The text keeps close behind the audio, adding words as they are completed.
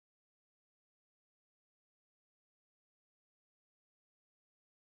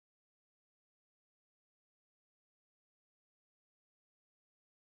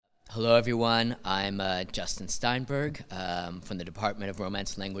Hello, everyone. I'm Justin Steinberg from the Department of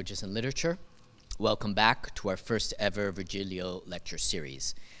Romance, Languages, and Literature. Welcome back to our first ever Virgilio Lecture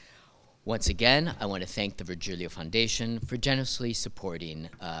series. Once again, I want to thank the Virgilio Foundation for generously supporting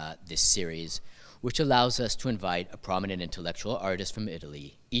this series, which allows us to invite a prominent intellectual artist from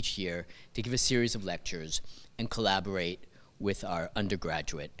Italy each year to give a series of lectures and collaborate with our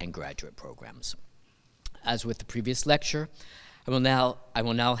undergraduate and graduate programs. As with the previous lecture, I will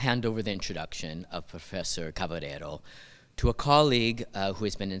now hand over the introduction of Professor Cavarero to a colleague who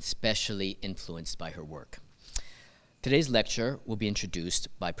has been especially influenced by her work. Today's lecture will be introduced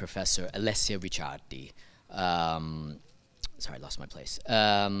by Professor Alessia Ricciardi. Sorry, I lost my place.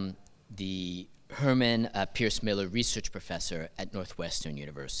 The Herman Pierce Miller Research Professor at Northwestern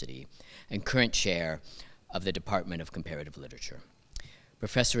University and current chair of the Department of Comparative Literature.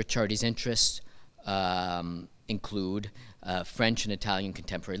 Professor Ricciardi's interests include French and Italian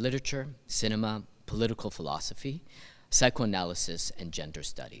contemporary literature, cinema, political philosophy, psychoanalysis, and gender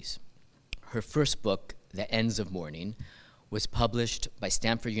studies. Her first book, The Ends of Mourning, was published by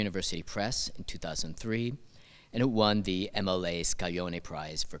Stanford University Press in 2003, and it won the MLA Scaglione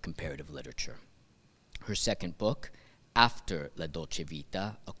Prize for Comparative Literature. Her second book, After La Dolce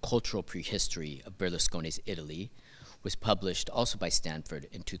Vita, A Cultural Prehistory of Berlusconi's Italy, was published also by Stanford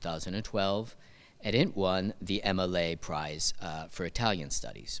in 2012, and it won the MLA Prize for Italian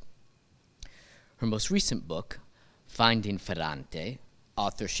Studies. Her most recent book, Finding Ferrante,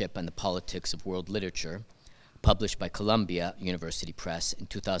 Authorship and the Politics of World Literature, published by Columbia University Press in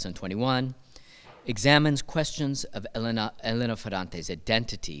 2021, examines questions of Elena Ferrante's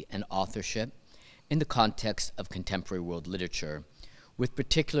identity and authorship in the context of contemporary world literature, with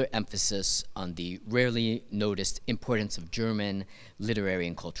particular emphasis on the rarely noticed importance of German literary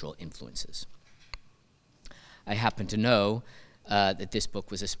and cultural influences. I happen to know that this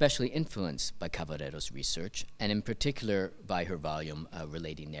book was especially influenced by Cavarero's research, and in particular by her volume,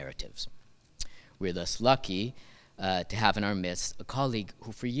 Relating Narratives. We're thus lucky to have in our midst a colleague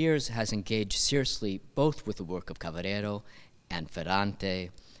who for years has engaged seriously both with the work of Cavarero and Ferrante.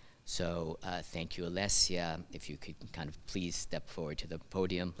 So thank you, Alessia. If you could kind of please step forward to the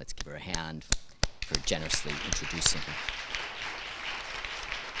podium. Let's give her a hand for generously introducing her.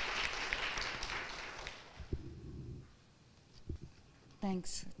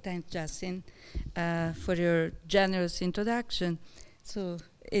 Thanks, Justin, for your generous introduction. So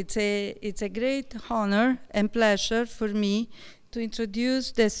it's a great honor and pleasure for me to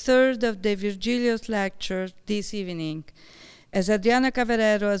introduce the third of the Virgilio's lectures this evening. As Adriana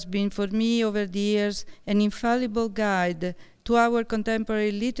Cavarero has been for me over the years an infallible guide to our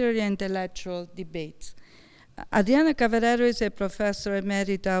contemporary literary and intellectual debates. Adriana Cavarero is a professor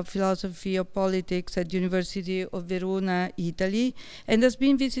emerita of philosophy of politics at the University of Verona, Italy, and has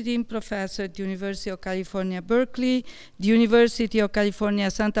been visiting professor at the University of California, Berkeley, the University of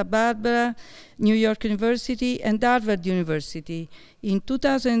California, Santa Barbara, New York University, and Harvard University. In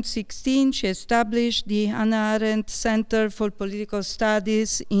 2016, she established the Hannah Arendt Center for Political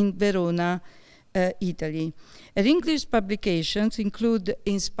Studies in Verona, Italy. Her English publications include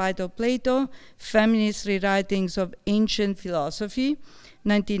In Spite of Plato, Feminist Rewritings of Ancient Philosophy,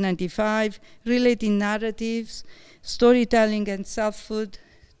 1995, Relating Narratives, Storytelling and Selfhood,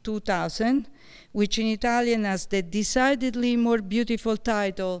 2000, which in Italian has the decidedly more beautiful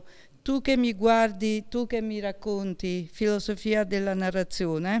title Tu che mi guardi, tu che mi racconti, Filosofia della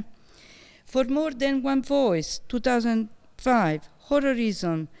narrazione. For More Than One Voice, 2005,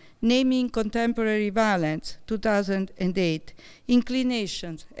 Horrorism, Naming Contemporary Violence, 2008,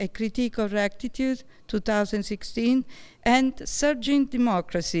 Inclinations, A Critique of Rectitude, 2016, and Surging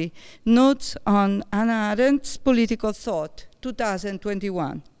Democracy, Notes on Hannah Arendt's Political Thought,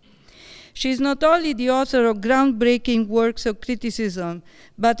 2021. She is not only the author of groundbreaking works of criticism,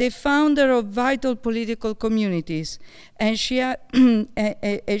 but a founder of vital political communities, and she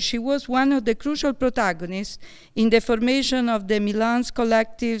was one of the crucial protagonists in the formation of the Milan's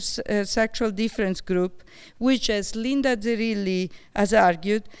Collective's Sexual Difference Group, which, as Linda Zerilli has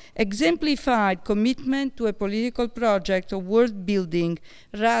argued, exemplified commitment to a political project of world building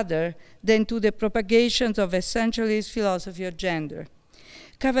rather than to the propagation of essentialist philosophy of gender.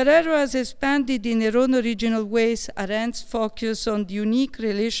 Cavarero has expanded in her own original ways Arendt's focus on the unique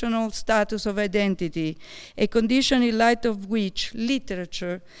relational status of identity, a condition in light of which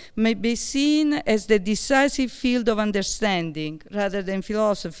literature may be seen as the decisive field of understanding rather than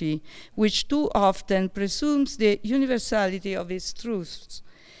philosophy, which too often presumes the universality of its truths.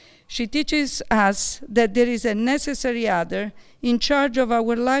 She teaches us that there is a necessary other in charge of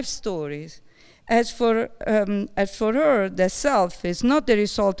our life stories, As for her, the self is not the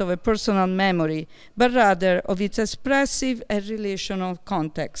result of a personal memory, but rather of its expressive and relational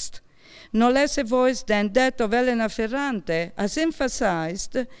context. No less a voice than that of Elena Ferrante has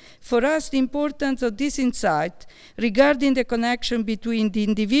emphasized for us the importance of this insight regarding the connection between the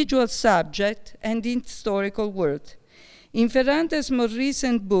individual subject and the historical world. In Ferrante's more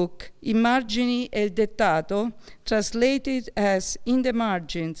recent book, I margini e il dettato, translated as In the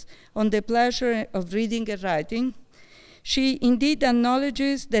Margins, on the pleasure of reading and writing, she indeed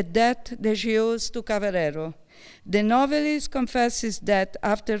acknowledges the debt that she owes to Cavarero. The novelist confesses that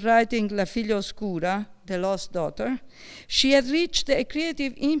after writing La figlia oscura, The Lost Daughter, she had reached a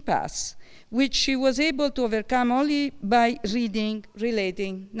creative impasse, which she was able to overcome only by reading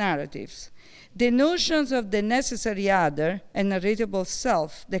relating narratives. The notions of the necessary other and narratable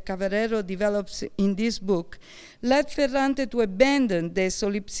self that Cavarero develops in this book led Ferrante to abandon the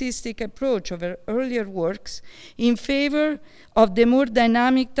solipsistic approach of her earlier works in favor of the more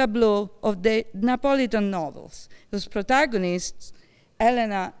dynamic tableau of the Napolitan novels, whose protagonists,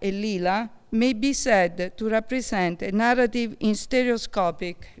 Elena and Lila, may be said to represent a narrative in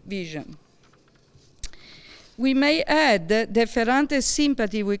stereoscopic vision. We may add that Ferrante's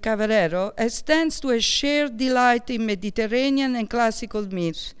sympathy with Cavarero extends to a shared delight in Mediterranean and classical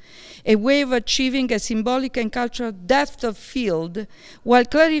myth, a way of achieving a symbolic and cultural depth of field while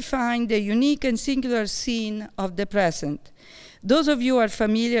clarifying the unique and singular scene of the present. Those of you who are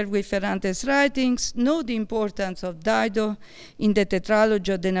familiar with Ferrante's writings know the importance of Dido in the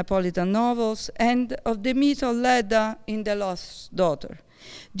tetralogy of the Napolitan novels and of the myth of Leda in The Lost Daughter.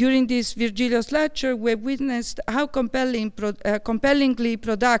 During this Virgilio's lecture, we witnessed how compellingly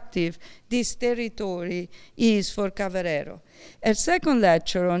productive this territory is for Cavarero. Her second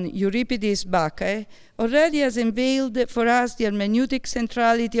lecture on Euripides' Bacchae already has unveiled for us the hermeneutic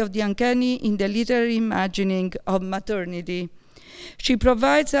centrality of the uncanny in the literary imagining of maternity. She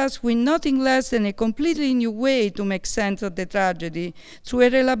provides us with nothing less than a completely new way to make sense of the tragedy through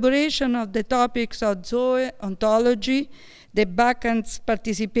her elaboration of the topics of Zoe, ontology, the Bacchan's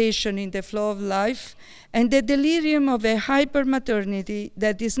participation in the flow of life, and the delirium of a hyper-maternity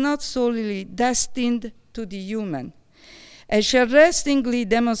that is not solely destined to the human. As she arrestingly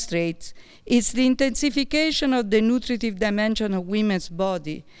demonstrates, it's the intensification of the nutritive dimension of women's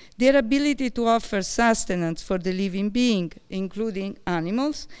body, their ability to offer sustenance for the living being, including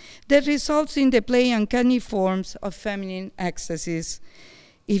animals, that results in the play uncanny forms of feminine ecstasies.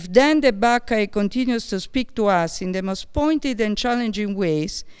 If then the Bacchae continues to speak to us in the most pointed and challenging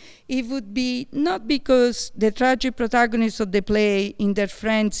ways, it would be not because the tragic protagonists of the play, in their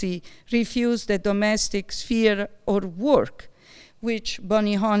frenzy, refuse the domestic sphere or work, which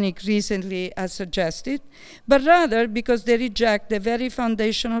Bonnie Honig recently has suggested, but rather because they reject the very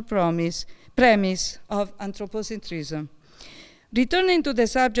foundational premise of anthropocentrism. Returning to the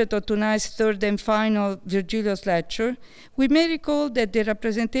subject of tonight's third and final Virgilio's lecture, we may recall that the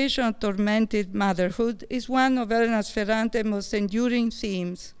representation of tormented motherhood is one of Elena Ferrante's most enduring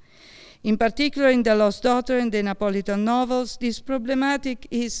themes. In particular, in The Lost Daughter and the Napolitan novels, this problematic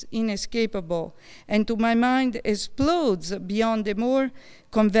is inescapable, and to my mind explodes beyond the more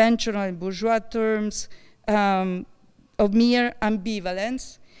conventional and bourgeois terms of mere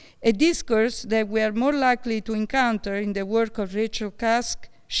ambivalence, a discourse that we are more likely to encounter in the work of Rachel Cusk,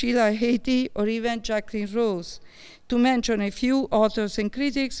 Sheila Heti, or even Jacqueline Rose, to mention a few authors and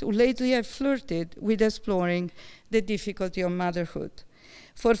critics who lately have flirted with exploring the difficulty of motherhood.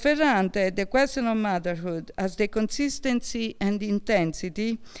 For Ferrante, the question of motherhood has the consistency and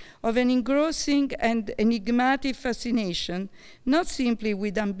intensity of an engrossing and enigmatic fascination, not simply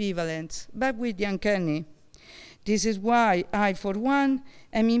with ambivalence, but with the uncanny. This is why I, for one,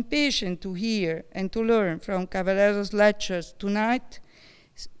 am impatient to hear and to learn from Cavarero's lectures tonight,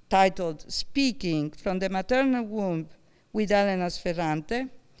 titled Speaking from the Maternal Womb with Elena Ferrante.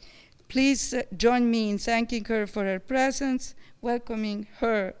 Please join me in thanking her for her presence, welcoming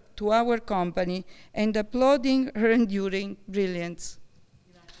her to our company, and applauding her enduring brilliance.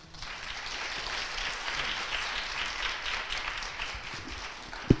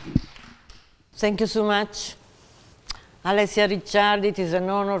 Thank you so much. Alessia Ricciardi, it is an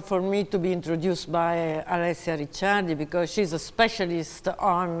honor for me to be introduced by Alessia Ricciardi because she's a specialist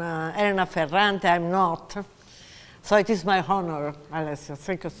on Elena Ferrante, I'm not. So it is my honor, Alessia,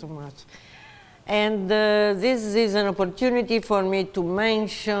 thank you so much. And this is an opportunity for me to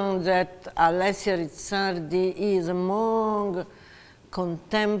mention that Alessia Ricciardi is among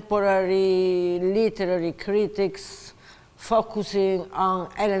contemporary literary critics focusing on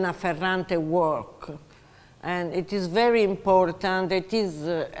Elena Ferrante work. And it is very important. It is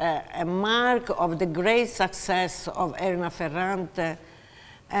a mark of the great success of Elena Ferrante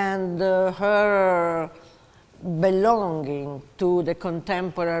and her belonging to the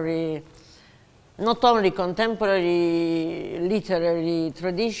contemporary, not only contemporary literary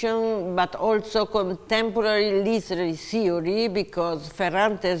tradition, but also contemporary literary theory, because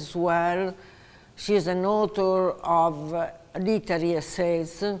Ferrante as well, she is an author of literary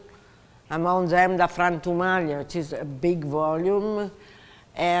essays, among them the Frantumalia, which is a big volume,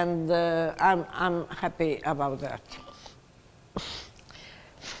 and I'm happy about that.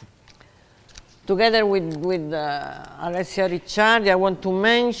 Together with Alessia Ricciardi, I want to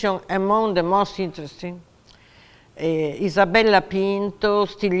mention among the most interesting Isabella Pinto,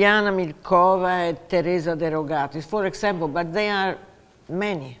 Stiliana Milkova, and Teresa De Rogatis, for example, but there are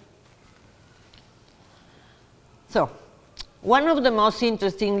many. So, one of the most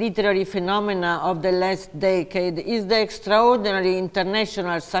interesting literary phenomena of the last decade is the extraordinary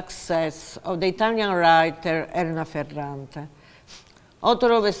international success of the Italian writer Elena Ferrante,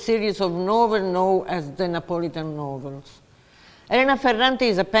 author of a series of novels known as the Napolitan novels. Elena Ferrante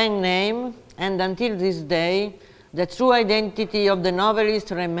is a pen name, and until this day, the true identity of the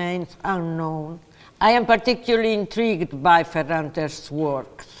novelist remains unknown. I am particularly intrigued by Ferrante's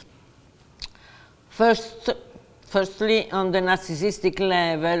works. Firstly, on the narcissistic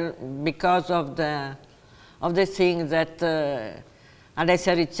level, because of the thing that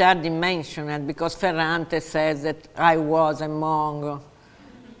Alessia Ricciardi mentioned, because Ferrante says that I was among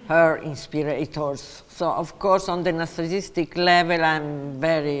her inspirators. So, of course, on the narcissistic level, I'm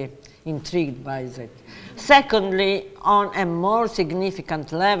very intrigued by that. Secondly, on a more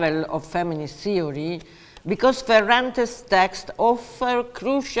significant level of feminist theory, because Ferrante's texts offer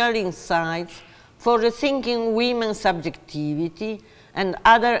crucial insights for rethinking women's subjectivity and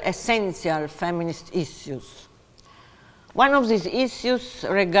other essential feminist issues. One of these issues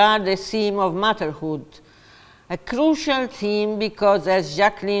regards the theme of motherhood, a crucial theme because, as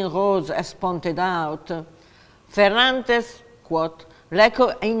Jacqueline Rose has pointed out, Ferrante's, quote, lack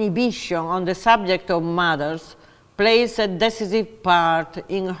of inhibition on the subject of mothers plays a decisive part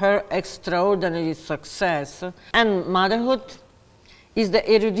in her extraordinary success, and motherhood is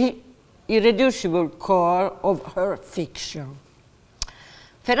the irreducible core of her fiction.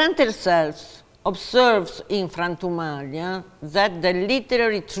 Ferrante herself observes in Frantumalia that the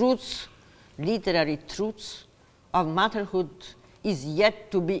literary truths of motherhood is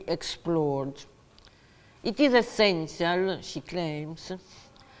yet to be explored. It is essential, she claims,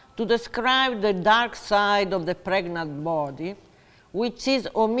 to describe the dark side of the pregnant body, which is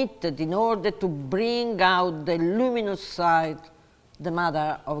omitted in order to bring out the luminous side, the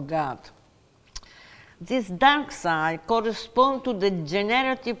Mother of God. This dark side corresponds to the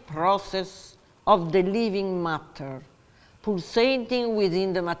generative process of the living matter, pulsating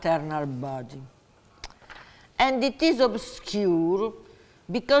within the maternal body. And it is obscure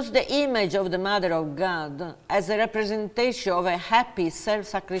because the image of the Mother of God as a representation of a happy,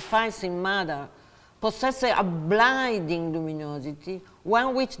 self-sacrificing mother possesses a blinding luminosity,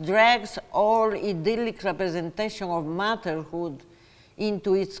 one which drags all idyllic representation of motherhood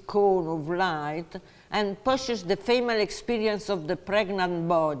into its cone of light and pushes the female experience of the pregnant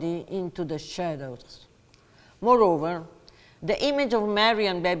body into the shadows. Moreover, the image of Mary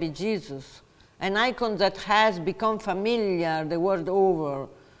and baby Jesus, an icon that has become familiar the world over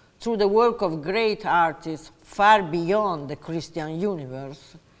through the work of great artists far beyond the Christian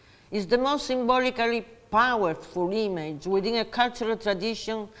universe, is the most symbolically powerful image within a cultural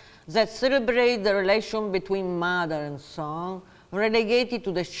tradition that celebrates the relation between mother and son, relegated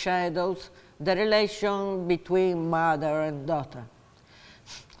to the shadows, the relation between mother and daughter.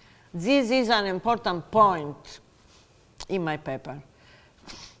 This is an important point in my paper.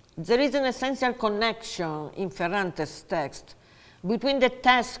 There is an essential connection in Ferrante's text between the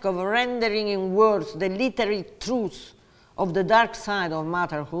task of rendering in words the literary truth of the dark side of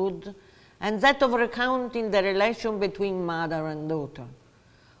motherhood and that of recounting the relation between mother and daughter.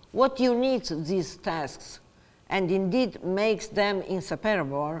 What unites these tasks, and indeed makes them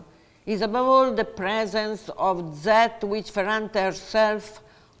inseparable, is above all the presence of that which Ferrante herself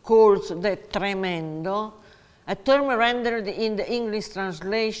calls the tremendo, a term rendered in the English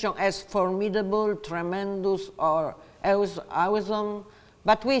translation as formidable, tremendous, or awesome,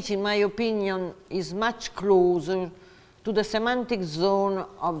 but which, in my opinion, is much closer to the semantic zone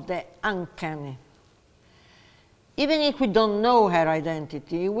of the uncanny. Even if we don't know her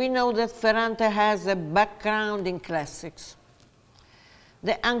identity, we know that Ferrante has a background in classics.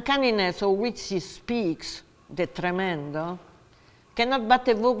 The uncanniness of which she speaks, the tremendo, cannot but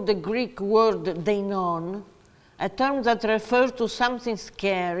evoke the Greek word deinon, a term that refers to something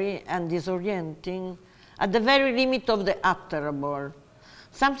scary and disorienting at the very limit of the utterable,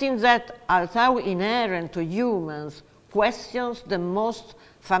 something that, although inherent to humans, questions the most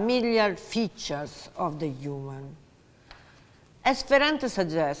familiar features of the human. As Ferrante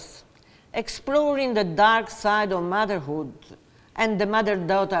suggests, exploring the dark side of motherhood and the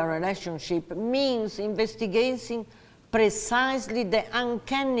mother-daughter relationship means investigating precisely the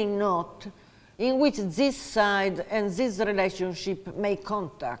uncanny knot in which this side and this relationship make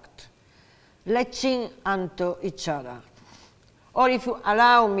contact, latching onto each other. Or if you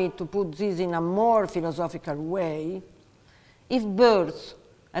allow me to put this in a more philosophical way, if birth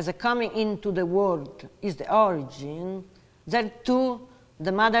as a coming into the world is the origin, there too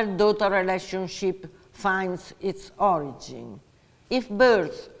the mother-daughter relationship finds its origin. If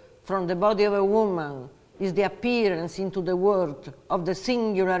birth from the body of a woman is the appearance into the world of the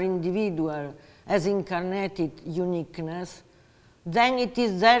singular individual as incarnated uniqueness, then it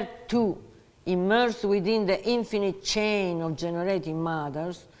is there too, immersed within the infinite chain of generating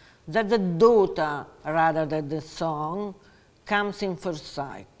mothers, that the daughter, rather than the song, comes in first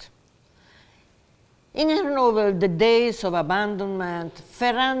sight. In her novel, The Days of Abandonment,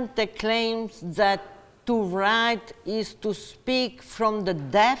 Ferrante claims that to write is to speak from the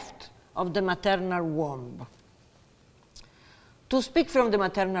depth of the maternal womb. To speak from the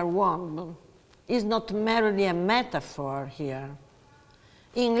maternal womb is not merely a metaphor here.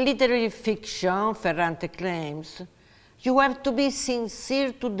 In literary fiction, Ferrante claims, you have to be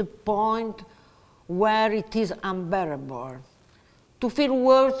sincere to the point where it is unbearable, to fill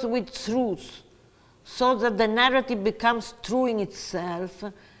words with truth, so that the narrative becomes true in itself,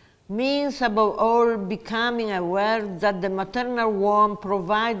 means above all becoming aware that the maternal womb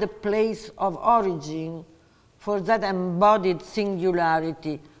provides a place of origin for that embodied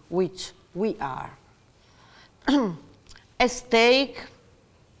singularity which we are. At stake,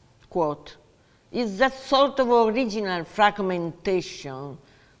 quote, is that sort of original fragmentation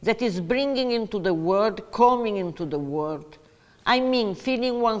that is bringing into the world, coming into the world. I mean,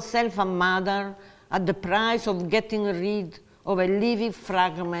 feeling oneself a mother at the price of getting rid of a living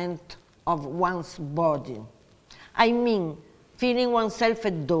fragment of one's body. I mean, feeling oneself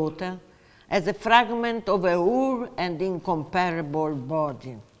a daughter as a fragment of a whole and incomparable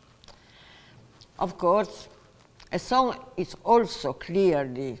body. Of course, a song is also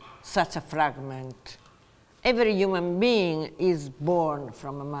clearly such a fragment. Every human being is born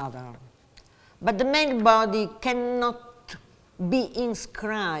from a mother. But the male body cannot be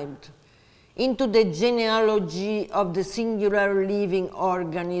inscribed into the genealogy of the singular living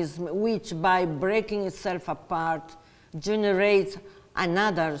organism which, by breaking itself apart, generates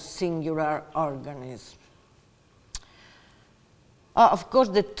another singular organism. Of course,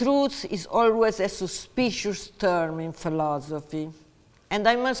 the truth is always a suspicious term in philosophy, and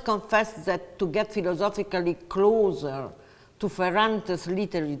I must confess that to get philosophically closer to Ferrante's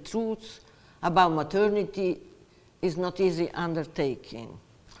literary truths about maternity is not easy undertaking.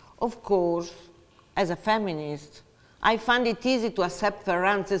 Of course, as a feminist, I find it easy to accept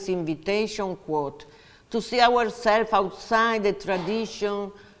Ferrante's invitation, quote, to see ourselves outside the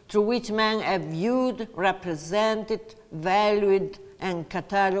tradition through which men have viewed, represented, valued, and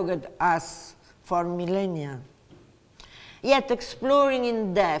catalogued us for millennia. Yet exploring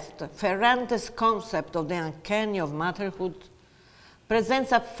in depth Ferrante's concept of the uncanny of motherhood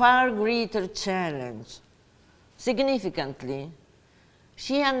presents a far greater challenge. Significantly,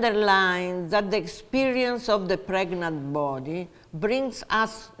 she underlines that the experience of the pregnant body brings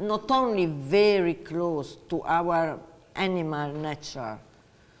us not only very close to our animal nature,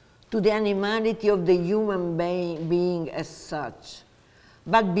 to the animality of the human being as such,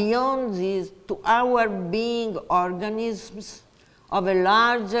 but beyond this, to our being organisms of a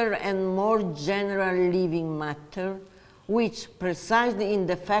larger and more general living matter, which precisely in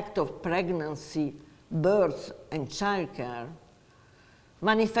the fact of pregnancy, birth, and childcare,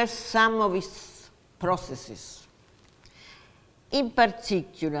 manifests some of its processes. In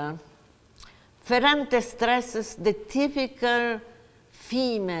particular, Ferrante stresses the typical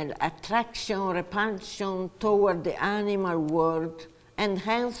female attraction, repulsion toward the animal world, and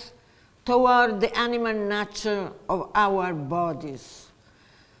hence toward the animal nature of our bodies,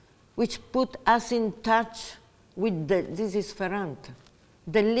 which put us in touch with this is Ferrante,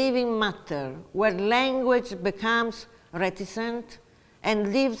 the living matter, where language becomes reticent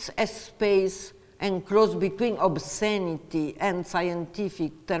and leaves a space enclosed between obscenity and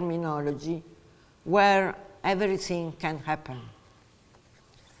scientific terminology, where everything can happen.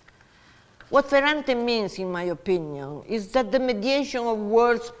 What Ferrante means, in my opinion, is that the mediation of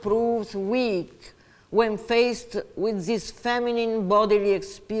words proves weak when faced with this feminine bodily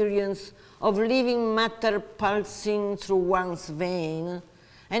experience of living matter pulsing through one's vein,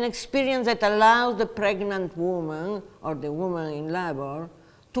 an experience that allows the pregnant woman, or the woman in labor,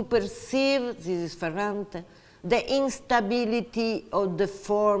 to perceive, this is Ferrante, the instability of the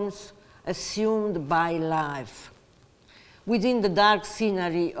forms assumed by life within the dark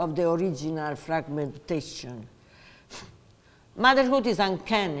scenery of the original fragmentation. Motherhood is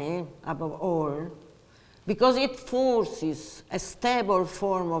uncanny, above all, because it forces a stable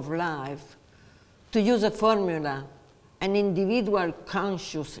form of life, to use a formula, an individual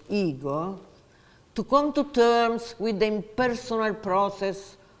conscious ego, to come to terms with the impersonal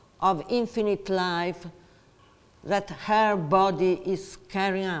process of infinite life that her body is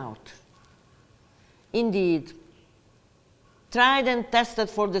carrying out. Indeed, tried and tested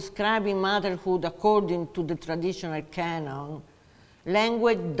for describing motherhood according to the traditional canon,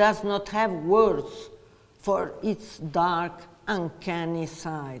 language does not have words for its dark, uncanny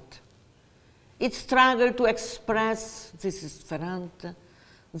side. It struggled to express, this is Ferrante,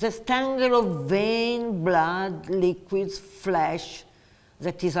 the tangle of vein, blood, liquids, flesh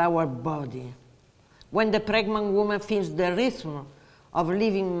that is our body, when the pregnant woman feels the rhythm of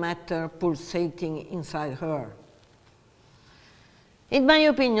living matter pulsating inside her. In my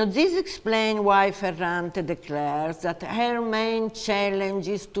opinion, this explains why Ferrante declares that her main challenge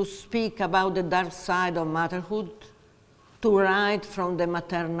is to speak about the dark side of motherhood, to write from the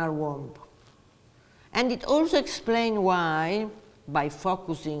maternal womb. And it also explains why, by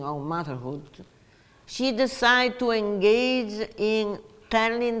focusing on motherhood, she decided to engage in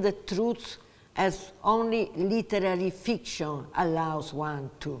telling the truth as only literary fiction allows one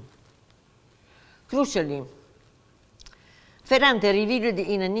to. Crucially, Ferrante revealed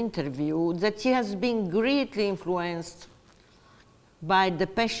in an interview that she has been greatly influenced by The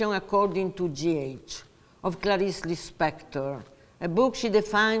Passion According to G.H. of Clarice Lispector, a book she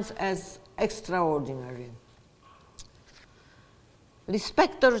defines as extraordinary.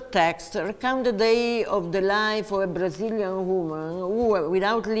 Lispector's text recounts the day of the life of a Brazilian woman who,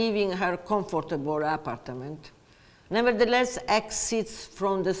 without leaving her comfortable apartment, nevertheless exits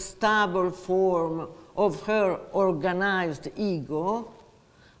from the stable form of her organized ego,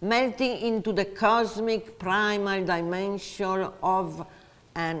 melting into the cosmic primal dimension of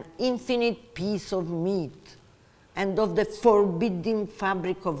an infinite piece of meat and of the forbidding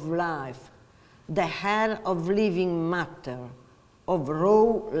fabric of life, the hell of living matter, of raw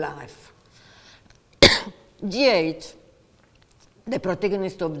life. G.H., the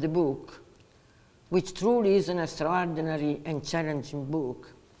protagonist of the book, which truly is an extraordinary and challenging book,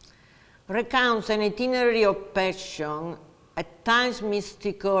 recounts an itinerary of passion, at times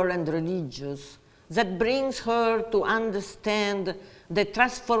mystical and religious, that brings her to understand the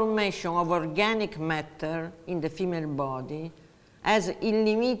transformation of organic matter in the female body as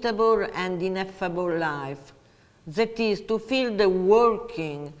illimitable and ineffable life, that is, to feel the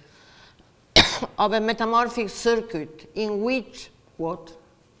working of a metamorphic circuit in which, quote,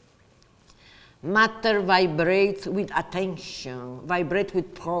 matter vibrates with attention, vibrates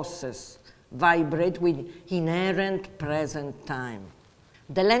with process, vibrate with inherent present time.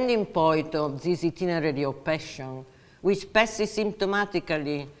 The landing point of this itinerary of passion, which passes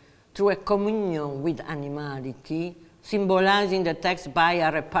symptomatically through a communion with animality, symbolizing the text by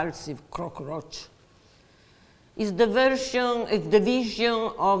a repulsive cockroach, is the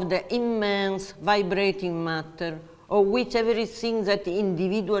vision of the immense vibrating matter of which everything that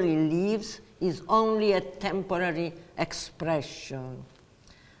individually lives is only a temporary expression,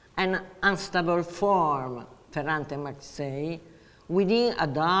 an unstable form, Ferrante might say, within a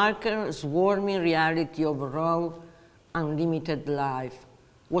darker, swarming reality of raw, unlimited life,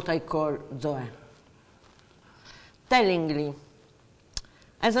 what I call Zoe. Tellingly,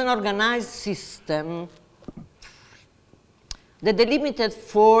 as an organized system, the delimited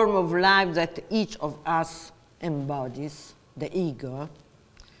form of life that each of us embodies, the ego,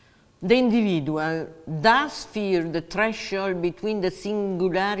 the individual does fear the threshold between the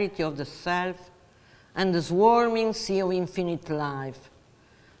singularity of the self and the swarming sea of infinite life,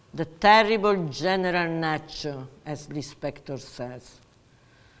 the terrible general nature, as Lispector says.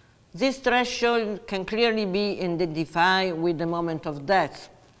 This threshold can clearly be identified with the moment of death,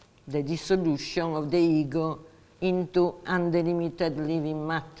 the dissolution of the ego into undelimited living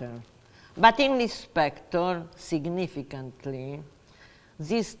matter. But in Lispector, significantly,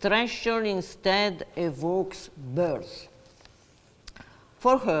 this threshold instead evokes birth.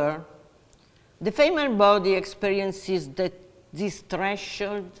 For her, the female body experiences this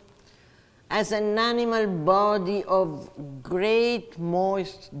threshold as an animal body of great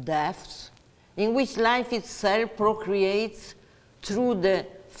moist depths, in which life itself procreates through the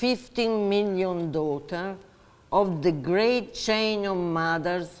 15 million daughter of the great chain of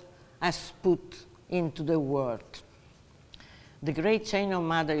mothers as put into the world. The great chain of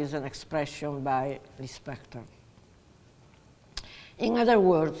mother is an expression by Lispector. In other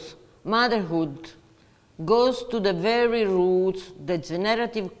words, motherhood goes to the very roots, the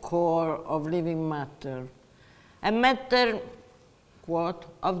generative core of living matter, a matter, quote,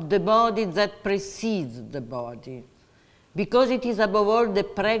 of the body that precedes the body, because it is above all the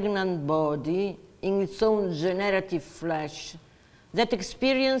pregnant body in its own generative flesh that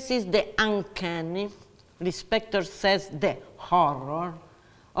experiences the uncanny, Lispector says the horror,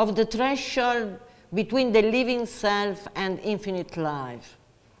 of the threshold between the living self and infinite life.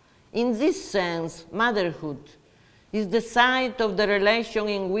 In this sense, motherhood is the site of the relation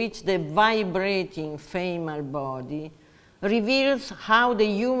in which the vibrating female body reveals how the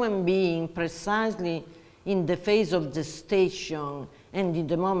human being, precisely in the phase of gestation and in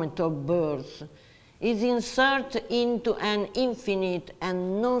the moment of birth, is inserted into an infinite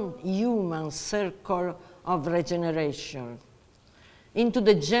and non-human circle of regeneration, into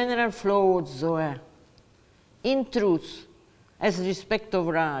the general flow of Zoe. In truth, as respect of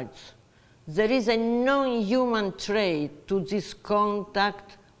rights, there is a non-human trait to this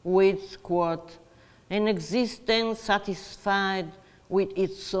contact with, quote, an existence satisfied with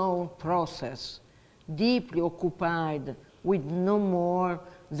its own process, deeply occupied with no more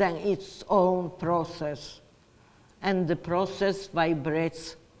than its own process, and the process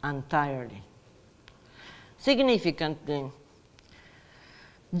vibrates entirely. Significantly,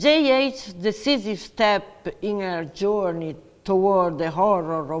 J.H.'s decisive step in her journey toward the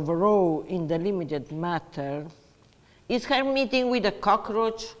horror of raw, delimited matter is her meeting with a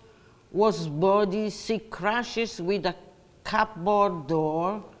cockroach whose body she crushes with a cupboard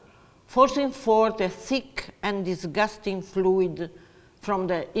door, forcing forth a thick and disgusting fluid from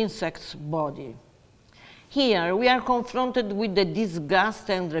the insect's body. Here we are confronted with the disgust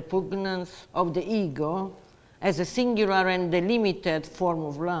and repugnance of the ego as a singular and delimited form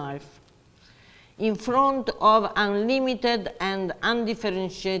of life, in front of unlimited and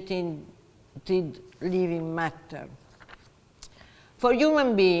undifferentiated living matter. For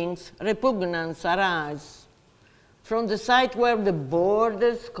human beings, repugnance arises from the site where the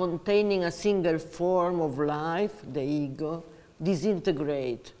borders containing a single form of life, the ego,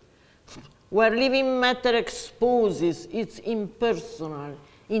 disintegrate, where living matter exposes its impersonal,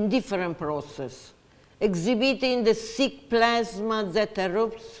 indifferent process, exhibiting the sick plasma that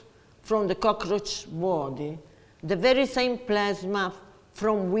erupts from the cockroach body, the very same plasma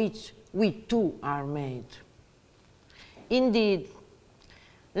from which we too are made. Indeed,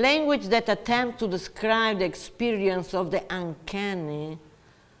 language that attempts to describe the experience of the uncanny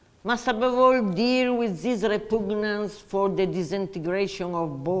must above all deal with this repugnance for the disintegration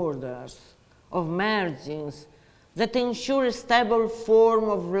of borders, of margins, that ensure a stable form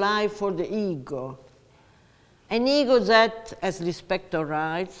of life for the ego. An ego that, as Lispector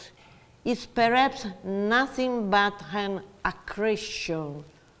writes, is perhaps nothing but an accretion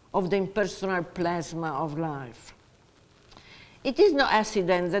of the impersonal plasma of life. It is no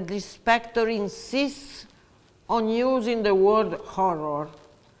accident that Lispector insists on using the word horror,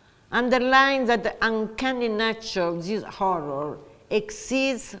 underlines that the uncanny nature of this horror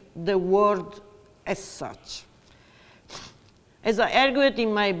exceeds the word as such. As I argued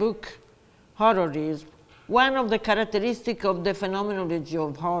in my book, Horrorism, one of the characteristics of the phenomenology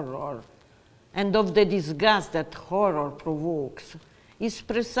of horror and of the disgust that horror provokes is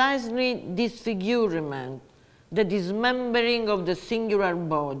precisely disfigurement, the dismembering of the singular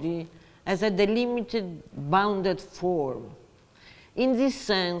body as a delimited, bounded form. In this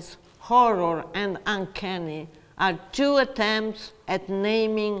sense, horror and uncanny are two attempts at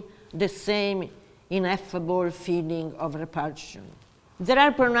naming the same ineffable feeling of repulsion. There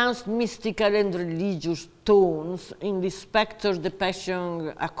are pronounced mystical and religious tones in Lispector's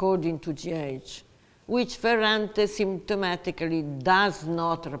depiction according to G.H., which Ferrante symptomatically does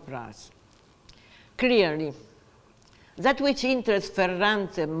not repress. Clearly, that which interests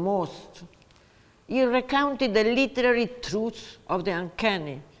Ferrante most is recounting the literary truths of the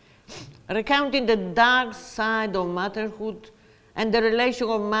uncanny, recounting the dark side of motherhood and the relation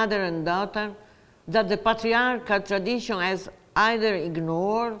of mother and daughter that the patriarchal tradition has either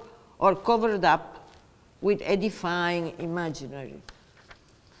ignored or covered up with edifying imaginary.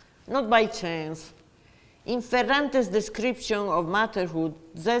 Not by chance, in Ferrante's description of motherhood,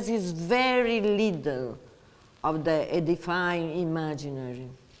 there is very little of the edifying imaginary.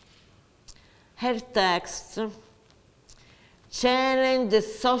 her texts challenge the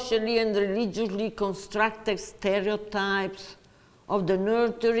socially and religiously constructed stereotypes of the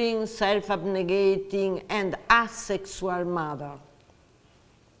nurturing, self-abnegating, and asexual mother.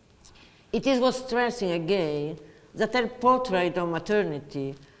 It is worth stressing again that her portrait of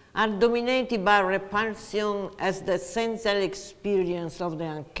maternity are dominated by repulsion as the essential experience of the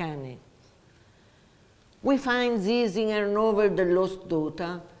uncanny. We find this in her novel The Lost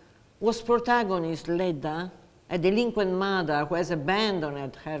Daughter, whose protagonist, Leda, a delinquent mother who has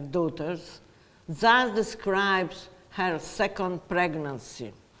abandoned her daughters, thus describes her second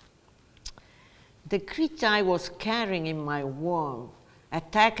pregnancy. The creature I was carrying in my womb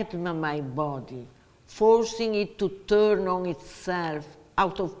attacked my body, forcing it to turn on itself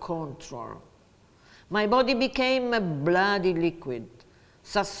out of control. My body became a bloody liquid.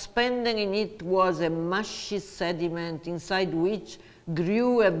 Suspended in it was a mushy sediment inside which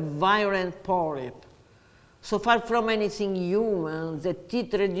grew a violent polyp. So far from anything human, that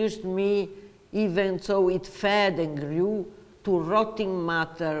it reduced me, even though it fed and grew, to rotting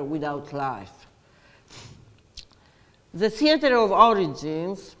matter without life. The theater of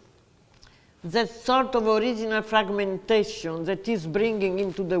origins, that sort of original fragmentation that is bringing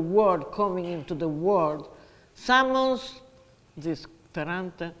into the world, coming into the world, summons, this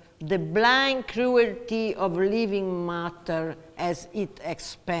Ferrante, the blind cruelty of living matter as it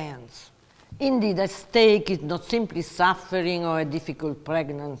expands. Indeed, at stake is not simply suffering or a difficult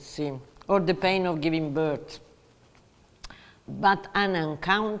pregnancy or the pain of giving birth, but an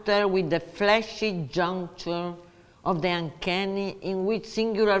encounter with the fleshy juncture of the uncanny in which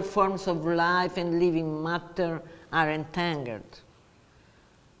singular forms of life and living matter are entangled.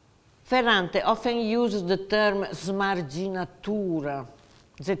 Ferrante often uses the term smarginatura,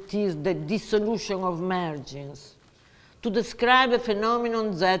 that is, the dissolution of margins, to describe a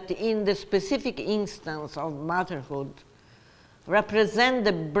phenomenon that, in the specific instance of motherhood, represents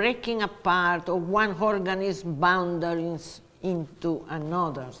the breaking apart of one organism's boundaries into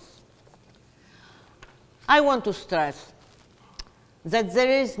another's. I want to stress that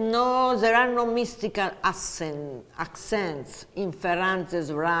there are no mystical accents in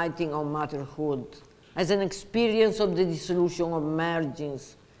Ferrante's writing on motherhood as an experience of the dissolution of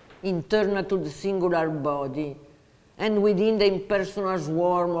margins internal to the singular body and within the impersonal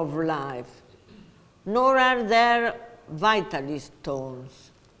swarm of life, nor are there vitalist tones.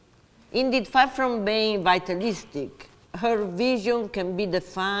 Indeed, far from being vitalistic, her vision can be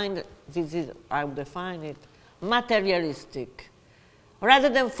defined, this is how I define it, materialistic. Rather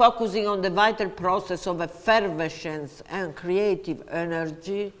than focusing on the vital process of effervescence and creative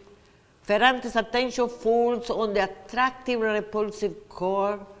energy, Ferrante's attention falls on the attractive repulsive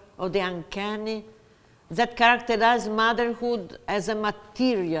core of the uncanny that characterizes motherhood as a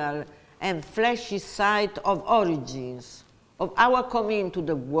material and fleshy site of origins, of our coming into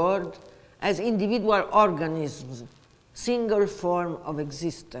the world as individual organisms, single form of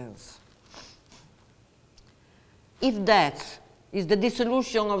existence. If death is the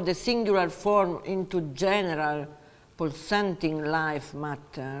dissolution of the singular form into general pulsating life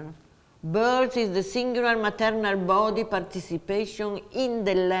matter, birth is the singular maternal body participation in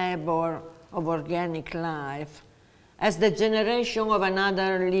the labor of organic life as the generation of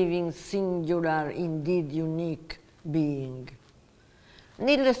another living singular, indeed unique being.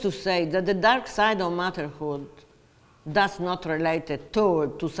 Needless to say that the dark side of motherhood does not relate at all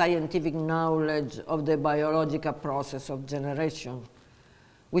to scientific knowledge of the biological process of generation,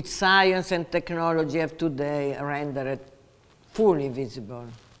 which science and technology have today rendered fully visible.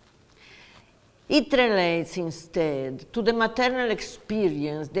 It relates instead to the maternal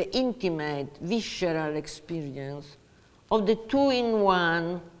experience, the intimate, visceral experience of the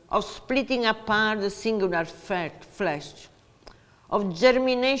two-in-one, of splitting apart the singular flesh, of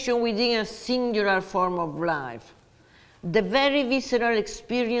germination within a singular form of life, the very visceral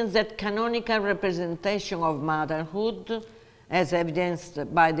experience that canonical representation of motherhood, as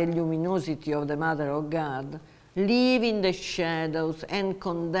evidenced by the luminosity of the Mother of God, live in the shadows and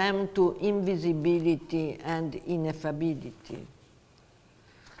condemned to invisibility and ineffability.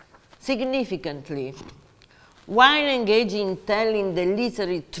 Significantly, while engaging in telling the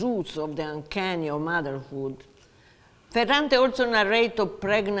literary truths of the uncanny of motherhood, Ferrante also narrates of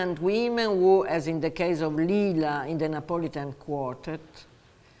pregnant women who, as in the case of Lila in the Napolitan Quartet,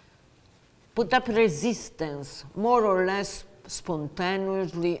 put up resistance, more or less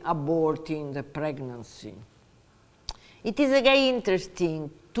spontaneously aborting the pregnancy. It is again interesting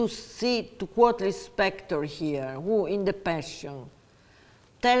to quote Lispector here, who in The Passion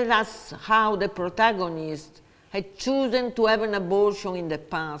tells us how the protagonist had chosen to have an abortion in the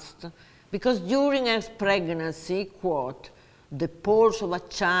past because during her pregnancy, quote, the pores of a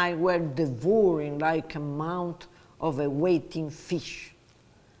child were devouring like a mouth of a waiting fish.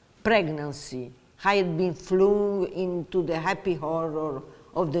 Pregnancy had been flung into the happy horror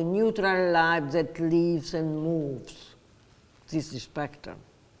of the neutral life that lives and moves. This is Spectre.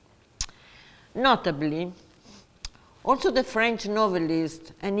 Notably, also the French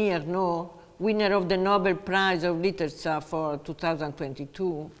novelist Annie Ernaux, winner of the Nobel Prize of Literature for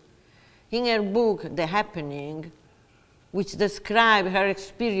 2022, in her book The Happening, which describes her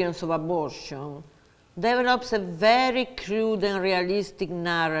experience of abortion, develops a very crude and realistic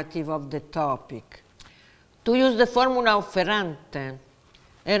narrative of the topic. To use the formula of Ferrante,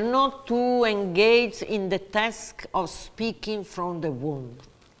 Ernaux too engaged in the task of speaking from the womb.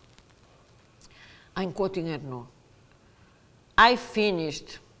 I'm quoting Ernaux. I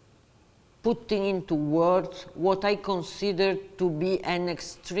finished putting into words what I consider to be an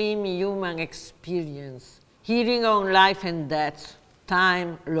extreme human experience, hearing on life and death,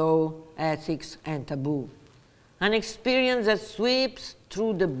 time, law, ethics, and taboo. An experience that sweeps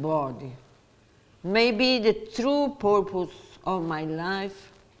through the body. Maybe the true purpose of my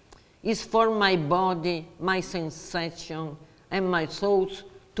life is for my body, my sensation, and my thoughts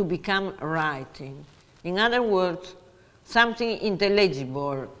to become writing. In other words, something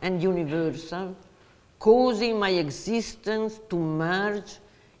intelligible and universal, causing my existence to merge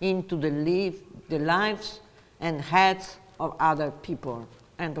into the lives and heads of other people.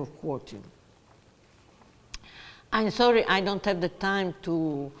 End of quoting. I'm sorry I don't have the time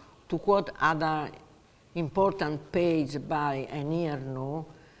to quote other important page by Annie Ernaux,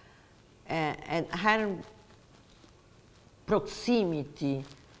 and her proximity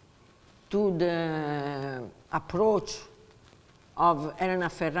to the approach of Elena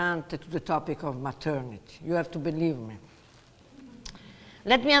Ferrante to the topic of maternity. You have to believe me.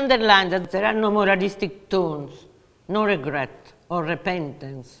 Let me underline that there are no moralistic tones, no regret or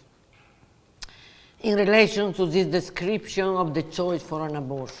repentance in relation to this description of the choice for an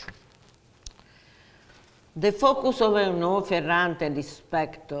abortion. The focus of Ernaux, Ferrante, and his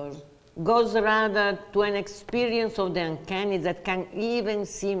spectre goes rather to an experience of the uncanny that can even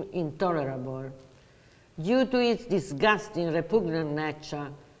seem intolerable due to its disgusting, repugnant nature,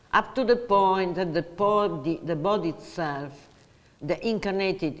 up to the point that the body itself, the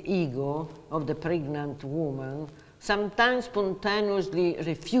incarnated ego of the pregnant woman, sometimes spontaneously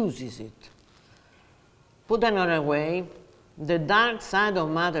refuses it. Put another way, the dark side of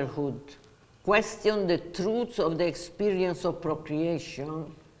motherhood questions the truths of the experience of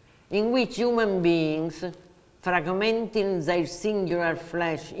procreation, in which human beings, fragmenting their singular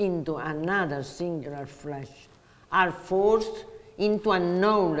flesh into another singular flesh, are forced into a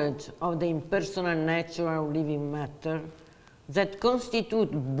knowledge of the impersonal nature of living matter that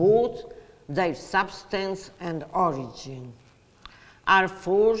constitute both their substance and origin, are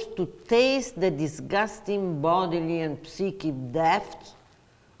forced to taste the disgusting bodily and psychic depths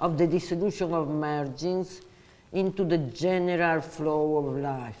of the dissolution of mergings into the general flow of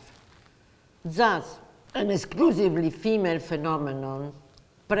life. Thus, an exclusively female phenomenon,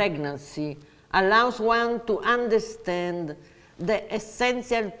 pregnancy, allows one to understand the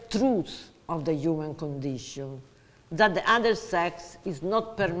essential truths of the human condition that the other sex is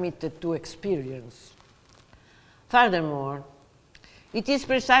not permitted to experience. Furthermore, it is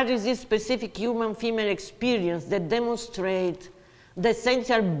precisely this specific human female experience that demonstrates the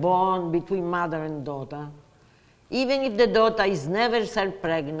essential bond between mother and daughter, even if the daughter is never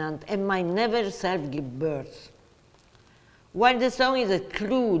self-pregnant and might never self-give birth. While the song is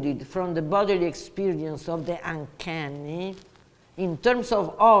excluded from the bodily experience of the uncanny, in terms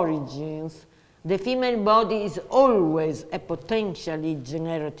of origins, the female body is always a potentially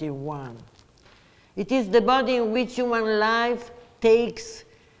generative one. It is the body in which human life takes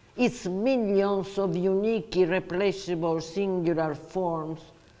its millions of unique, irreplaceable, singular forms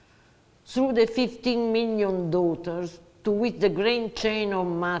through the 15 million daughters to which the great chain of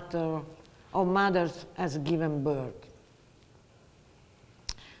mothers has given birth.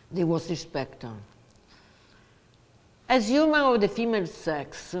 There was respect. As human of the female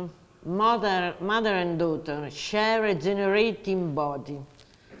sex, mother and daughter share a generating body.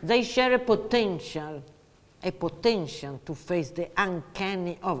 They share a potential to face the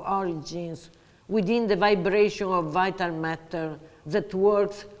uncanny of origins within the vibration of vital matter that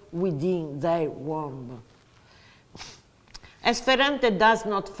works within their womb. As Ferrante does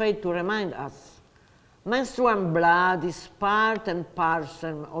not fail to remind us, menstrual blood is part and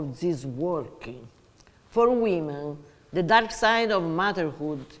parcel of this working. For women, the dark side of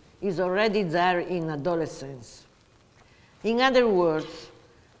motherhood is already there in adolescence. In other words,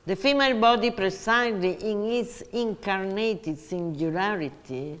 The female body, precisely in its incarnated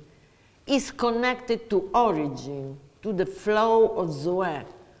singularity, is connected to origin, to the flow of Zoe,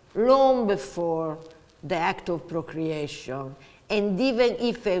 long before the act of procreation, and even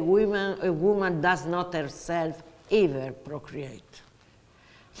if a woman does not herself ever procreate.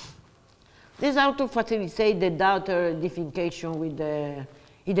 This author facilitates the daughter identification with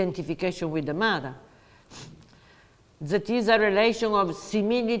the mother. That is a relation of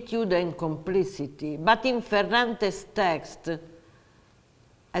similitude and complicity, but in Ferrante's text,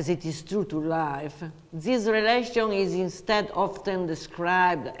 as it is true to life, this relation is instead often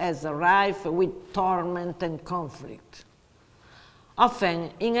described as rife with torment and conflict.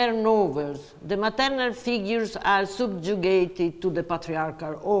 Often, in her novels, the maternal figures are subjugated to the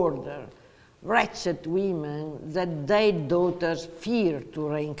patriarchal order, wretched women that their daughters fear to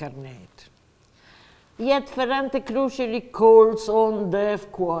reincarnate. Yet Ferrante crucially calls on the,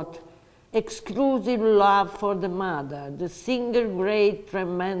 quote, exclusive love for the mother, the single great,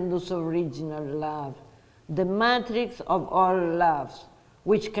 tremendous, original love, the matrix of all loves,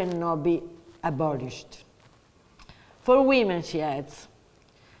 which cannot be abolished. For women, she adds,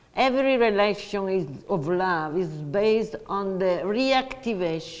 every relation of love is based on the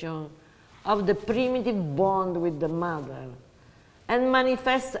reactivation of the primitive bond with the mother, and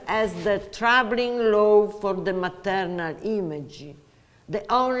manifests as the troubling love for the maternal image, the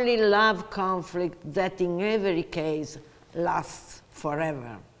only love conflict that in every case lasts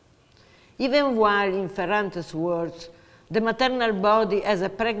forever. Even while, in Ferrante's words, the maternal body as a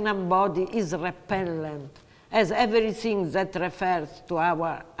pregnant body is repellent, as everything that refers to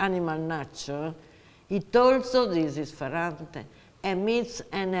our animal nature, it also, this is Ferrante, emits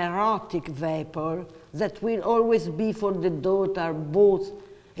an erotic vapor that will always be for the daughter both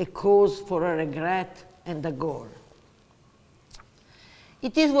a cause for a regret and a goal.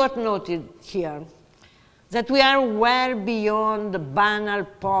 It is worth noting here that we are well beyond the banal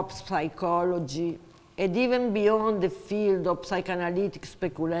pop psychology and even beyond the field of psychoanalytic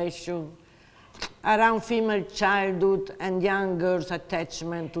speculation around female childhood and young girls'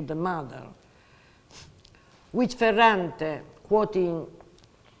 attachment to the mother, which Ferrante, quoting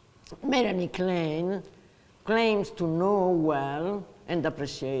Melanie Klein, claims to know well and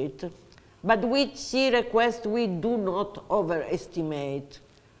appreciate, but which she requests we do not overestimate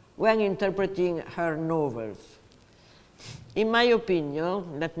when interpreting her novels. In my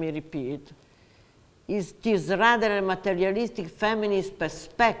opinion, let me repeat, it is rather a materialistic feminist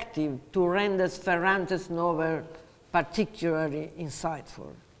perspective to render Ferrante's novel particularly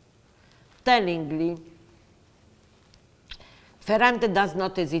insightful. Tellingly, Ferrante does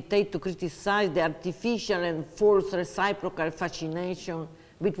not hesitate to criticize the artificial and false reciprocal fascination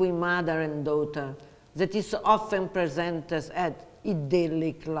between mother and daughter that is often presented as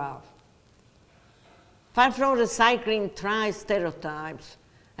idyllic love. Far from recycling tri-stereotypes,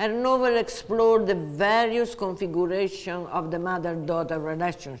 her novel explored the various configurations of the mother-daughter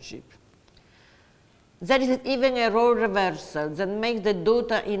relationship. There is even a role reversal that makes the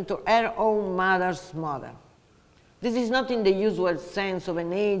daughter into her own mother's mother. This is not in the usual sense of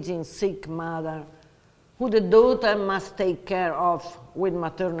an aging, sick mother who the daughter must take care of with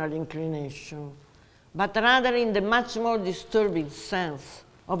maternal inclination, but rather in the much more disturbing sense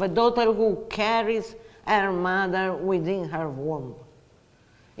of a daughter who carries her mother within her womb.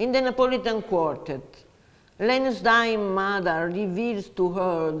 In the Napolitan Quartet, Lena's dying mother reveals to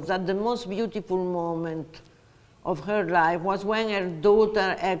her that the most beautiful moment of her life was when her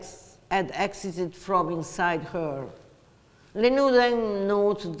daughter had exited from inside her. Lenu then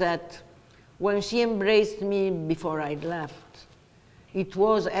notes that when she embraced me before I left, it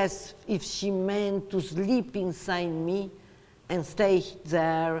was as if she meant to sleep inside me and stay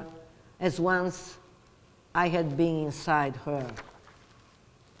there as once I had been inside her.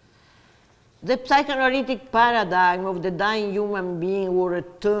 The psychoanalytic paradigm of the dying human being who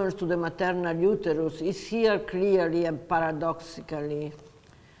returns to the maternal uterus is here clearly and paradoxically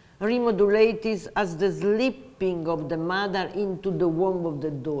remodulated as the slipping of the mother into the womb of the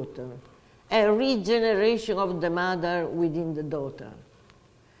daughter, a regeneration of the mother within the daughter.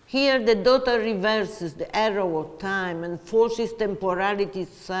 Here the daughter reverses the arrow of time and forces temporality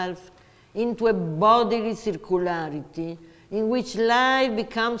itself into a bodily circularity in which life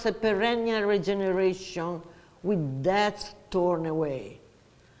becomes a perennial regeneration with death torn away.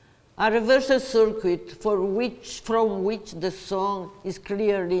 A reversal circuit from which the song is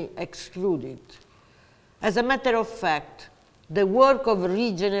clearly excluded. As a matter of fact, the work of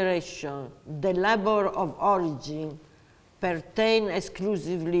regeneration, the labor of origin, pertain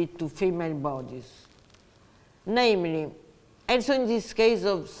exclusively to female bodies. Namely, Also in this case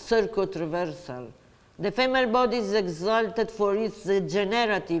of circuit reversal, the female body is exalted for its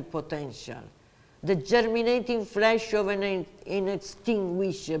generative potential, the germinating flesh of an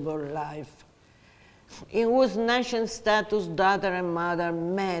inextinguishable life, in whose nascent status daughter and mother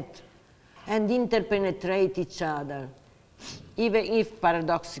met and interpenetrate each other, even if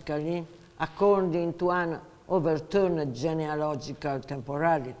paradoxically, according to an overturned genealogical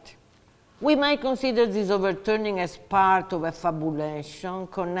temporality. We might consider this overturning as part of a fabulation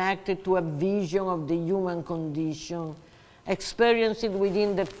connected to a vision of the human condition, experienced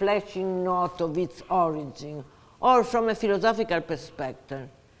within the fleshy knot of its origin, or from a philosophical perspective.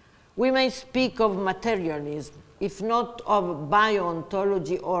 We may speak of materialism, if not of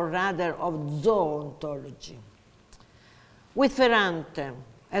biontology, or rather of zoontology. With Ferrante,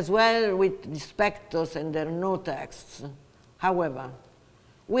 as well with the specters and their no texts, however,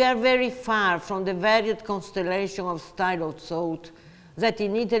 we are very far from the varied constellation of style of thought that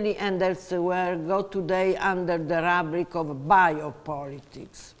in Italy and elsewhere go today under the rubric of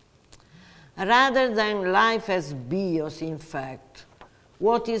biopolitics. Rather than life as bios, in fact,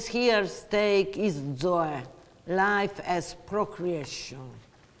 what is here at stake is zoe, life as procreation.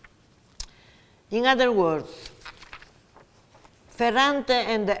 In other words, Ferrante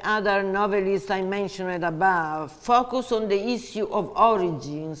and the other novelists I mentioned above focus on the issue of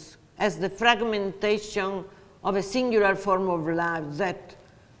origins as the fragmentation of a singular form of life that,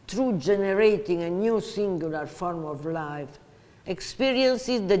 through generating a new singular form of life,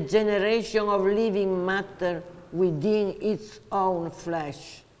 experiences the generation of living matter within its own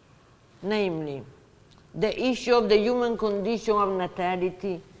flesh. Namely, the issue of the human condition of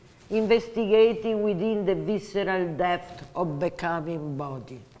natality investigating within the visceral depth of becoming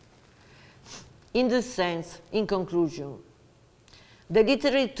body. In this sense, in conclusion, the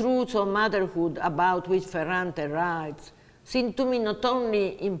literary truths of motherhood about which Ferrante writes seem to me not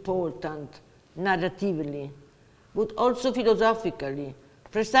only important narratively, but also philosophically,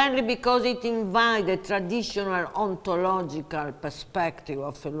 precisely because it invites the traditional ontological perspective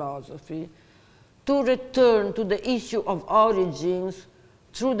of philosophy to return to the issue of origins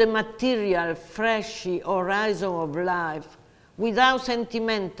through the material, fleshy horizon of life, without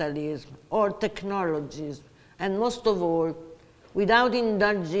sentimentalism or technologies, and most of all, without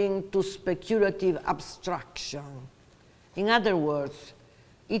indulging to speculative abstraction. In other words,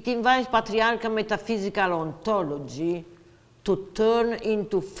 it invites patriarchal metaphysical ontology to turn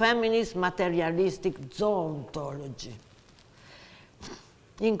into feminist materialistic zoontology.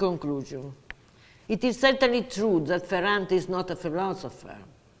 In conclusion, it is certainly true that Ferrante is not a philosopher,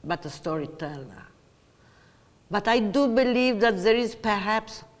 but a storyteller. But I do believe that there is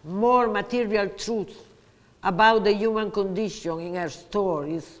perhaps more material truth about the human condition in her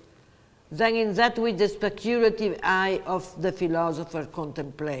stories than in that which the speculative eye of the philosopher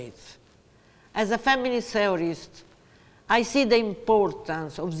contemplates. As a feminist theorist, I see the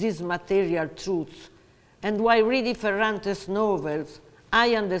importance of these material truths, and while reading Ferrante's novels,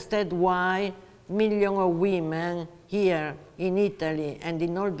 I understand why millions of women here in Italy and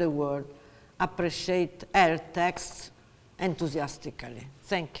in all the world appreciate her texts enthusiastically.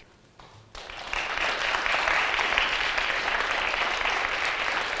 Thank you.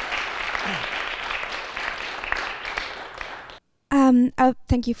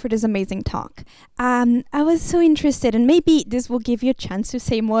 Thank you for this amazing talk. I was so interested, and maybe this will give you a chance to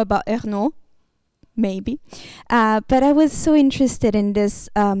say more about Ernaud, maybe. But I was so interested in this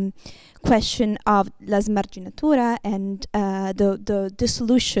question of la smarginatura and the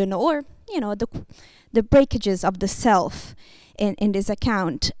dissolution, or the breakages of the self in this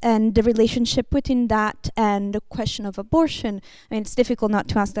account, and the relationship between that and the question of abortion. I mean, it's difficult not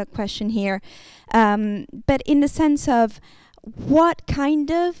to ask that question here, but in the sense of what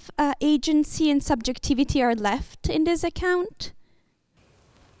kind of agency and subjectivity are left in this account?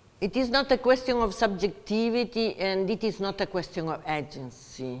 It is not a question of subjectivity, and it is not a question of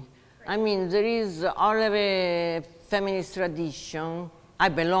agency. I mean, there is all of a feminist tradition, I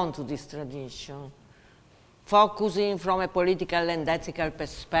belong to this tradition, focusing from a political and ethical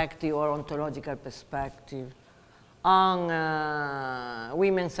perspective or ontological perspective on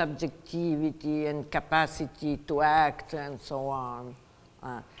women's subjectivity and capacity to act and so on.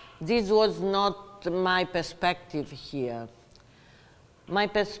 This was not my perspective here. My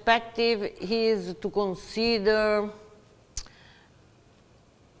perspective is to consider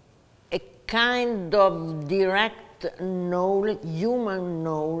a kind of direct knowledge, human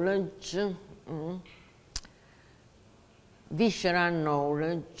knowledge, visceral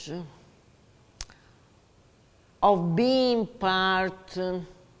knowledge, of being part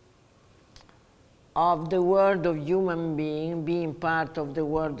of the world of human being part of the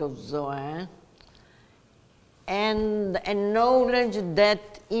world of Zoe, and a knowledge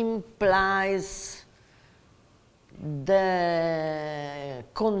that implies the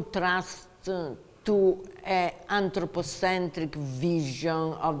contrast to an anthropocentric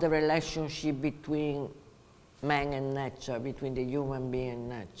vision of the relationship between man and nature, between the human being and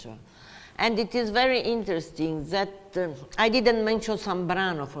nature. And it is very interesting that I didn't mention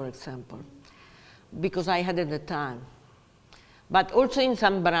Zambrano, for example, because I hadn't the time. But also in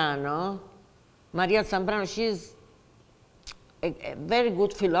Zambrano, Maria Zambrano, she's a very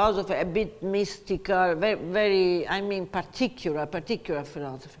good philosopher, a bit mystical, very I mean, particular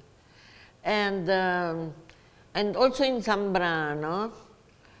philosophy. And also in Zambrano,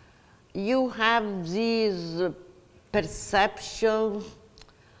 you have this perception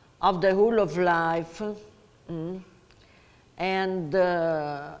of the whole of life, and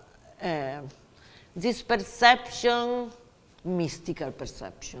this perception, mystical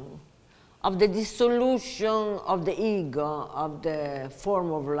perception, of the dissolution of the ego, of the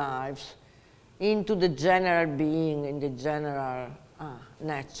form of life, into the general being, in the general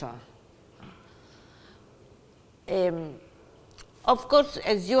nature. Of course,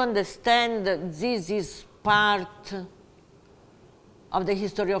 as you understand, this is part of the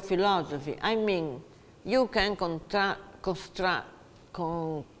history of philosophy. I mean, you can construct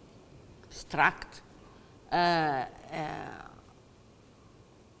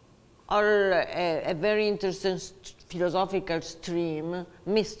or a very interesting philosophical stream,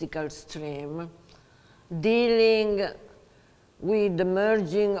 mystical stream, dealing with the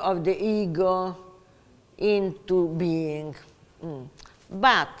merging of the ego into being.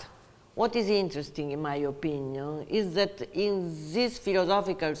 But what is interesting, in my opinion, is that in this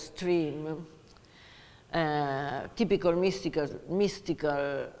philosophical stream, typical mystical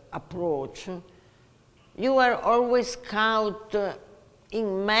approach, you are always caught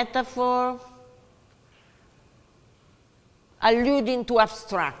in metaphor, alluding to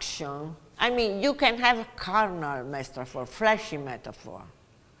abstraction. I mean, you can have carnal metaphor, fleshy metaphor,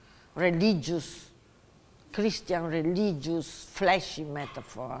 religious, Christian religious, fleshy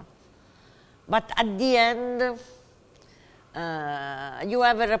metaphor. But at the end, you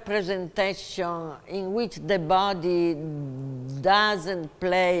have a representation in which the body doesn't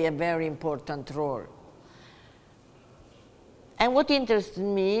play a very important role. And what interests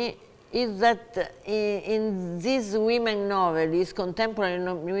me is that in these women novelists, contemporary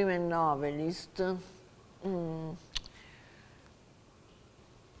women novelists,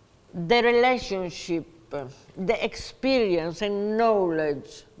 the relationship, the experience and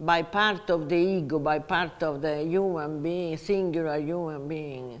knowledge by part of the ego, by part of the human being, singular human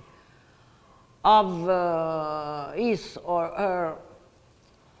being, of his or her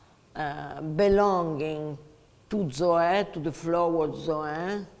belonging to Zoe, to the flow of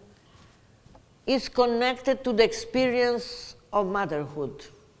Zoe, is connected to the experience of motherhood.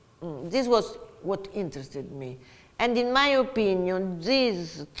 This was what interested me. And in my opinion,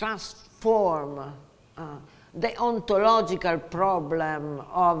 this transforms the ontological problem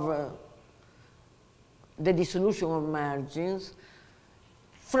of the dissolution of margins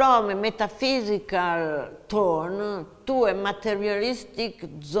from a metaphysical tone to a materialistic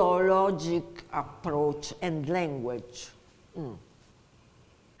zoologic approach and language.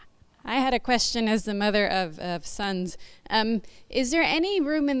 I had a question as the mother of sons. Is there any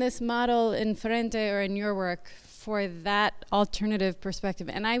room in this model in Ferrante or in your work for that alternative perspective?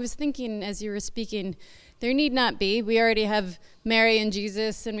 And I was thinking as you were speaking, there need not be. We already have Mary and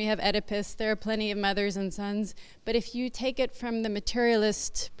Jesus, and we have Oedipus. There are plenty of mothers and sons. But if you take it from the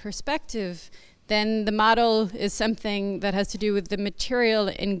materialist perspective, then the model is something that has to do with the material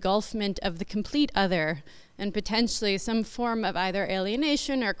engulfment of the complete other, and potentially some form of either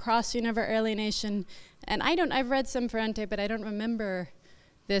alienation or crossing over alienation. And I've read some Ferrante, but I don't remember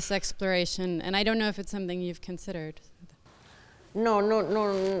this exploration, and I don't know if it's something you've considered. No,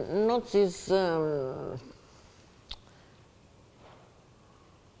 not this.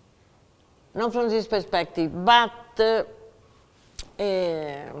 Not from this perspective, but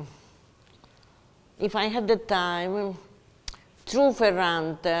if I had the time, through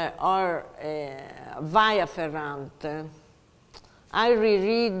Ferrante or via Ferrante, I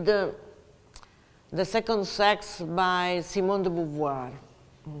reread The Second Sex by Simone de Beauvoir.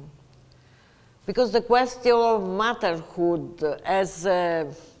 Because the question of motherhood as a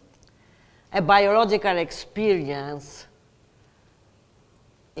biological experience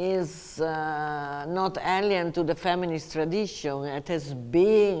is not alien to the feminist tradition. It has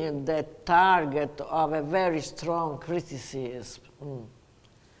been the target of a very strong criticism.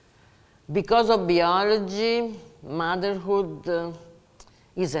 Because of biology, motherhood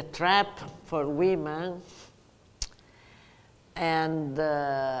is a trap for women, and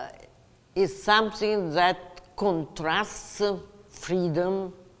is something that contrasts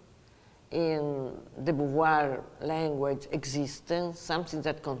freedom in the Beauvoir language, existence, something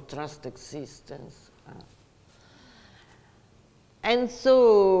that contrasts existence. And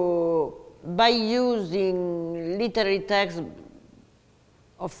so, by using literary texts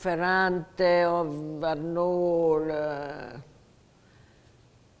of Ferrante, of Arnauld,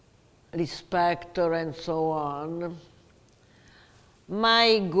 Lispector, and so on,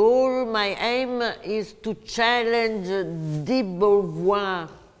 my goal, my aim is to challenge the Beauvoir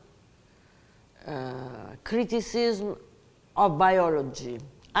criticism of biology.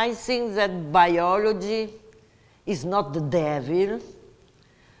 I think that biology is not the devil.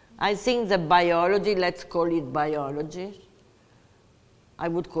 I think that biology, let's call it biology. I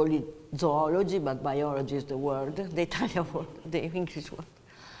would call it zoology, but biology is the word, the Italian word, the English word.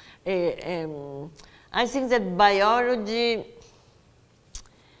 I think that biology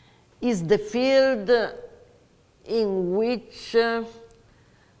is the field in which we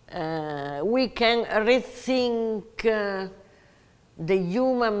can rethink the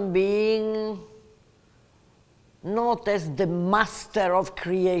human being not as the master of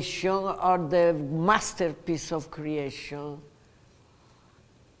creation or the masterpiece of creation,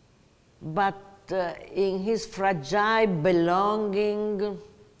 but in his fragile belonging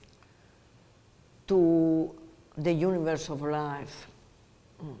to the universe of life.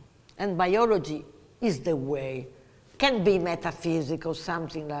 And biology is the way. Can be metaphysical,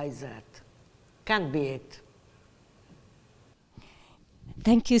 something like that. Can be it.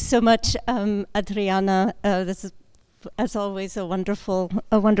 Thank you so much, Adriana. This is, as always, a wonderful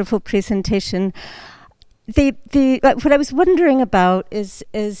presentation. What I was wondering about is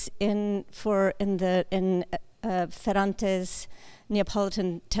in Ferrante's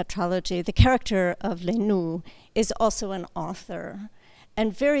Neapolitan tetralogy, the character of Lenou is also an author.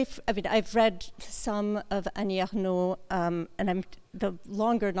 And I've read some of Annie Ernaux, and the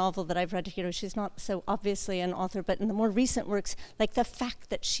longer novel that I've read, she's not so obviously an author, but in the more recent works, like the fact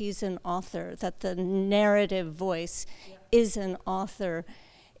that she's an author, that the narrative voice is an author,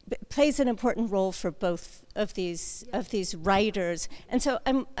 plays an important role for both of these writers. And so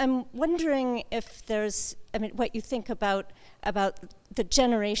I'm wondering if there's, what you think about the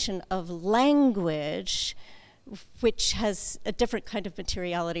generation of language, which has a different kind of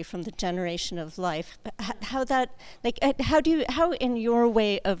materiality from the generation of life. How in your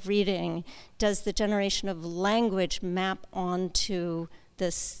way of reading does the generation of language map onto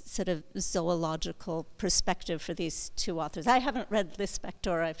this sort of zoological perspective for these two authors? I haven't read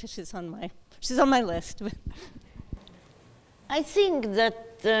Lispector. She's on my list. I think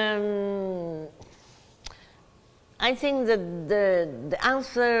that the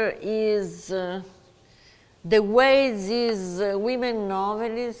answer is the way these women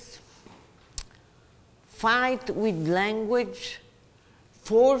novelists fight with language,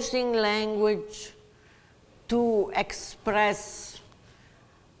 forcing language to express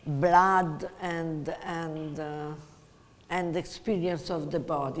blood and experience of the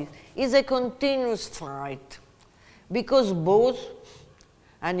body, is a continuous fight, because both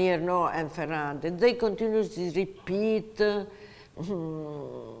Annie Ernaux and Ferrante, they continuously repeat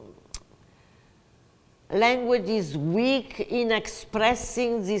language is weak in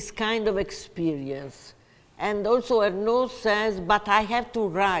expressing this kind of experience. And also Ernaux says, but I have to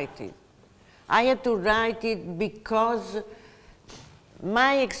write it. I have to write it because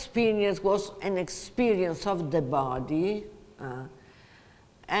my experience was an experience of the body,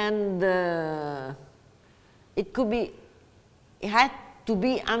 and it had to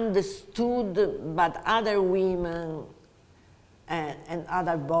be understood by other women and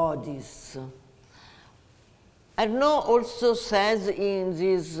other bodies. Ernaux also says in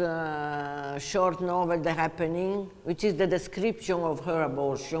this short novel, The Happening, which is the description of her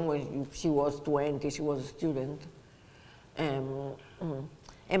abortion when she was 20, she was a student, a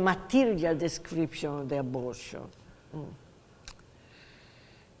material description of the abortion.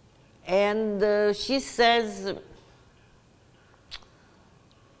 And she says,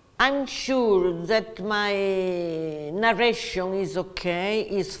 I'm sure that my narration is okay,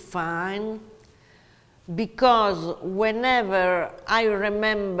 is fine, because whenever I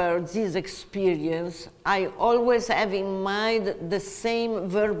remember this experience, I always have in mind the same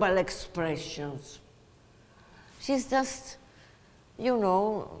verbal expressions. She's just,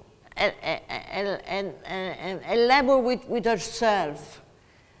 elaborate with herself.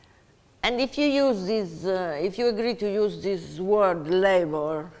 And if you use this, if you agree to use this word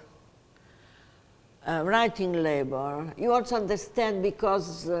labor, writing labor, you also understand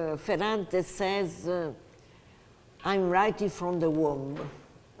because Ferrante says, I'm writing from the womb,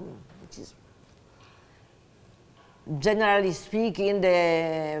 which is, generally speaking,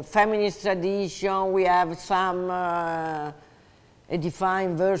 the feminist tradition, we have some a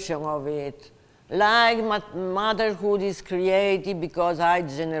defined version of it. Like motherhood is created because I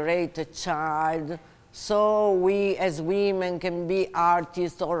generate a child, so we as women can be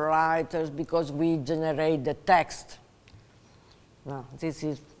artists or writers because we generate the text. No, this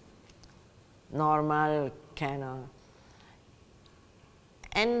is normal canon.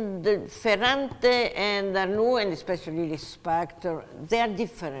 And Ferrante and Arnoux, and especially Lispector, they are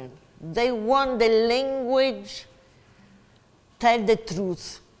different. They want the language tell the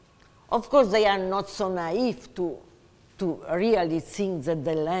truth. Of course, they are not so naive to really think that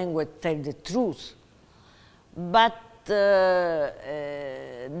the language tells the truth. But the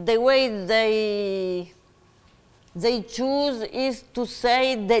way they choose is to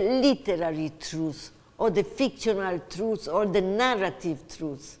say the literary truth, or the fictional truth, or the narrative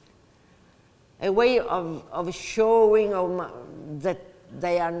truth. A way of showing that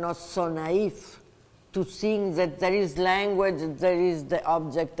they are not so naive to think that there is language, there is the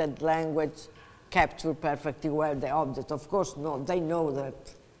object, that language captures perfectly well the object. Of course, no, they know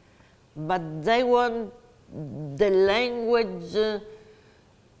that. But they want the language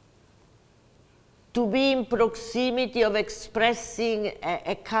to be in proximity of expressing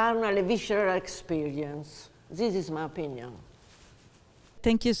a carnal, a visceral experience. This is my opinion.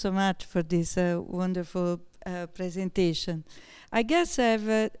 Thank you so much for this wonderful presentation. I guess I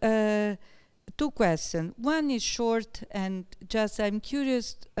have two questions. One is short, and just I'm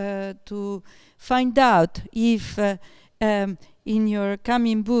curious to find out if in your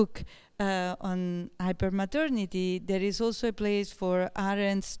coming book on hypermaternity, there is also a place for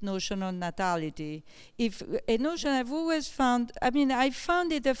Arendt's notion of natality. If a notion I've always found, I mean, I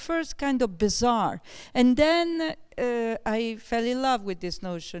found it at first kind of bizarre, and then I fell in love with this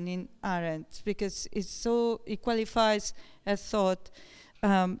notion in Arendt because it qualifies a thought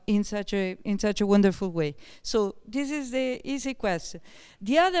in such a wonderful way. So this is the easy question.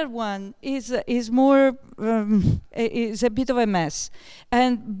 The other one is more is a bit of a mess,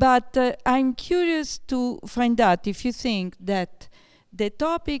 but I'm curious to find out if you think that the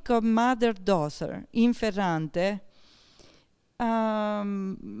topic of mother-daughter in Ferrante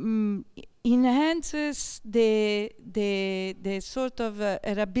enhances the sort of her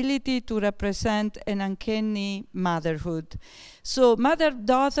ability to represent an uncanny motherhood. So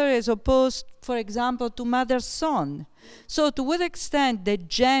mother-daughter as opposed, for example, to mother-son. So to what extent the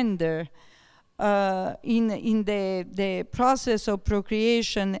gender in the process of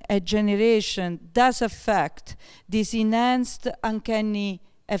procreation and generation does affect this enhanced uncanny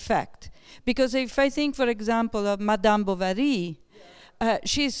effect. Because if I think, for example, of Madame Bovary,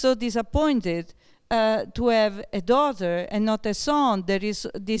 she's so disappointed to have a daughter and not a son. There is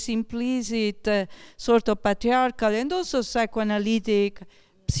this implicit sort of patriarchal and also psychoanalytic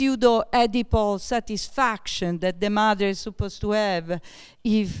pseudo-Oedipal satisfaction that the mother is supposed to have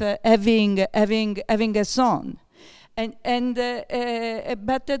if having a son. But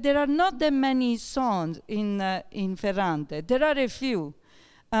there are not that many sons in Ferrante. There are a few.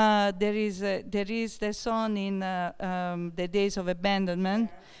 There is the son in The Days of Abandonment,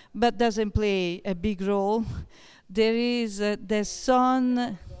 but doesn't play a big role. There is the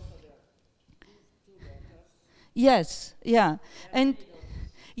son. Yes, yeah, and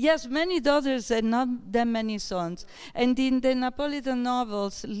yes, many daughters and not that many sons. And in the Napolitan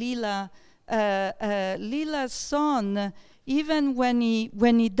novels, Lila's son, even when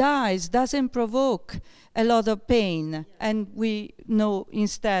he dies, doesn't provoke a lot of pain. And we know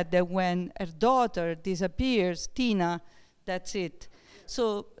instead that when her daughter disappears, Tina, that's it.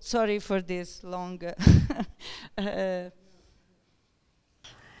 So sorry for this long. And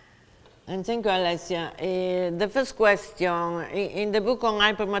thank you, Alessia. The first question, in the book on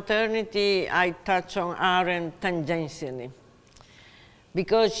hypermaternity, I touch on Arendt tangentially,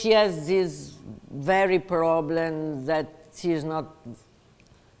 because she has this very problem that she is not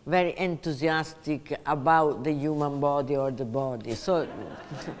very enthusiastic about the human body or the body. So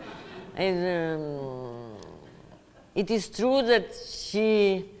it is true that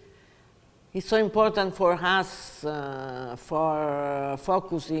she is so important for us for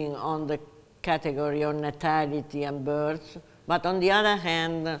focusing on the category of natality and birth, but on the other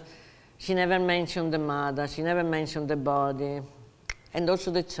hand, she never mentioned the mother, she never mentioned the body, and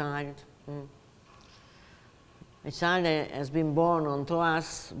also the child. A child has been born unto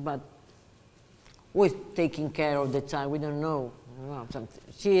us, but who is taking care of the child? We don't know.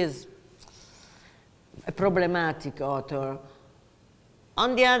 She is a problematic author.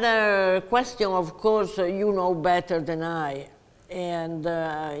 On the other question, of course, you know better than I. And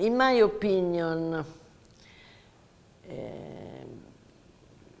in my opinion,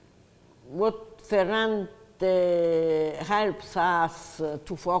 what Ferrante helps us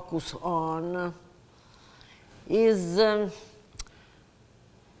to focus on is the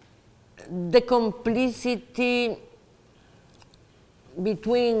complicity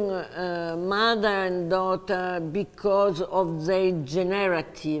between mother and daughter because of their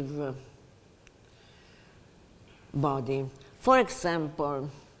generative body. For example,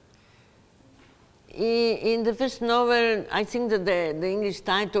 in the first novel, I think that the English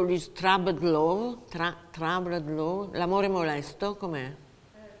title is Troubled Love, Troubled Love, L'amore molesto, com'è?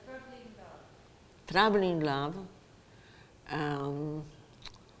 Troubling Love.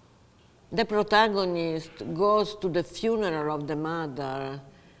 The protagonist goes to the funeral of the mother,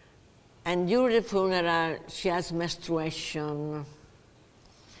 and during the funeral she has menstruation.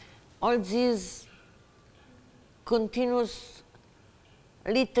 All these continuous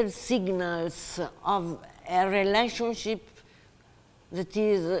little signals of a relationship that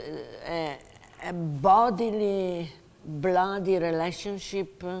is a bodily, bloody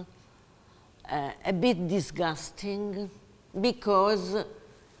relationship, a bit disgusting, because,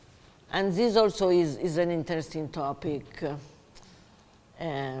 and this also is an interesting topic,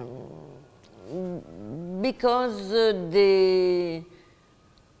 because the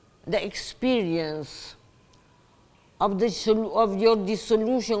experience of your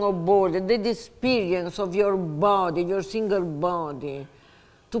dissolution of body, the experience of your body, your single body,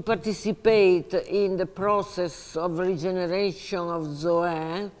 to participate in the process of regeneration of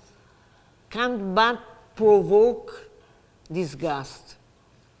Zoe, can't but provoke disgust,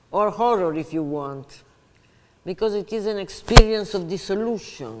 or horror if you want, because it is an experience of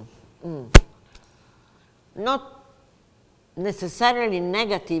dissolution. Not necessarily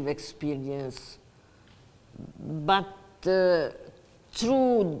negative experience, but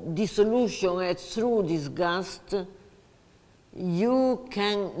through dissolution and through disgust, you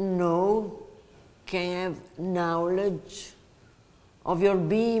can have knowledge of your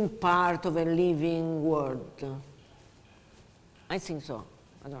being part of a living world. I think so.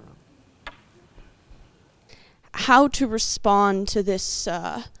 I don't know. How to respond to this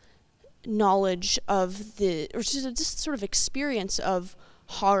knowledge of or just sort of experience of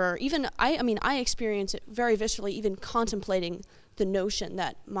horror. Even I mean, I experience it very viscerally, even contemplating the notion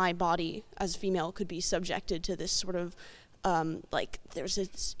that my body as female could be subjected to this sort of, like, there's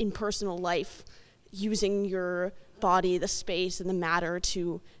this impersonal life using your body, the space, and the matter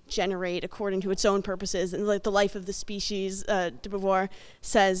to generate according to its own purposes, and like the life of the species, de Beauvoir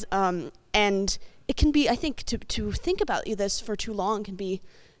says, and it can be, I think, to think about this for too long can be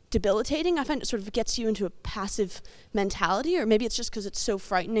debilitating. I find it sort of gets you into a passive mentality, or maybe it's just because it's so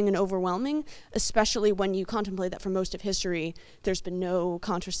frightening and overwhelming, especially when you contemplate that for most of history there's been no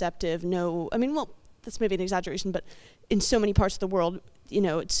contraceptive, I mean, well, that's maybe an exaggeration, but in so many parts of the world, you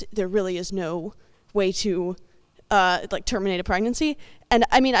know, there really is no way to like terminate a pregnancy. And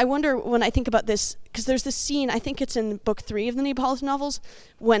I mean, I wonder when I think about this, because there's this scene, I think it's in book 3 of the Neapolitan novels,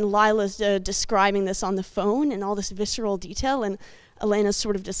 when Lila's describing this on the phone in all this visceral detail, and Elena's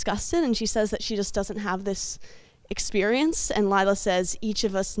sort of disgusted, and she says that she just doesn't have this experience, and Lila says each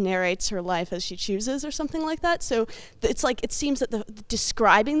of us narrates her life as she chooses, or something like that. So it's like, it seems that the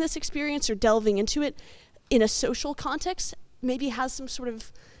describing this experience or delving into it in a social context maybe has some sort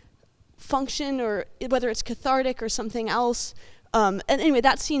of function, or whether it's cathartic or something else. And anyway,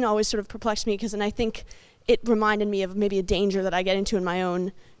 that scene always sort of perplexed me, because then I think it reminded me of maybe a danger that I get into in my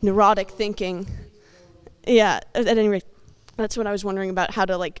own neurotic thinking. Yeah, at any rate, that's what I was wondering about, how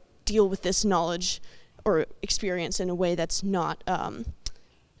to like deal with this knowledge or experience in a way that's not,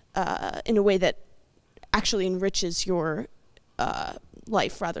 in a way that actually enriches your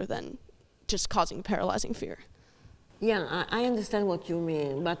life rather than just causing paralyzing fear. Yeah, I understand what you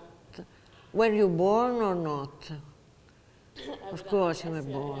mean, but were you born or not? Of course you were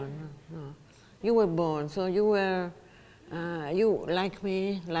born. No. You were born, so you were, you, like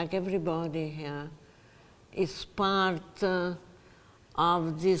me, like everybody here, is part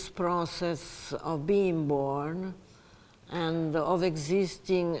of this process of being born and of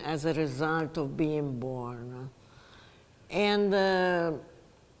existing as a result of being born. And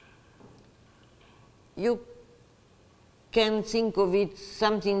you can think of it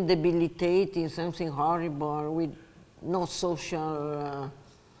something debilitating, something horrible, with no social,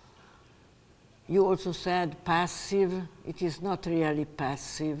 you also said passive. It is not really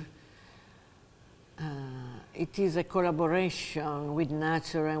passive. it is a collaboration with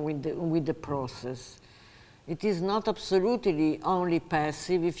nature and with the process. It is not absolutely only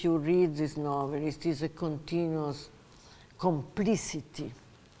passive. If you read this novel, it is a continuous complicity.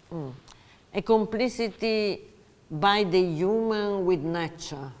 A complicity by the human with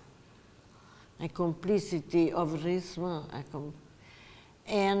nature. A complicity of rhythm.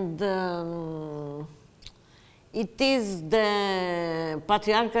 And it is the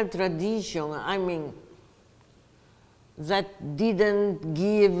patriarchal tradition, I mean, that didn't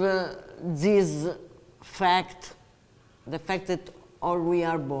give this fact, the fact that all we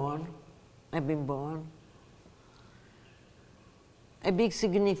are born, have been born, a big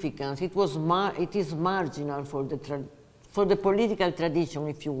significance. It is marginal for the political tradition,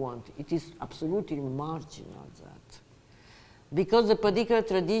 if you want. It is absolutely marginal, that. Because the political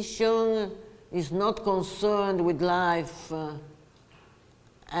tradition is not concerned with life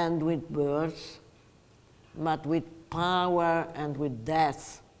and with birth, but with power and with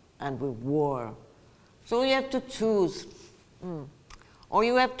death and with war. So you have to choose. Or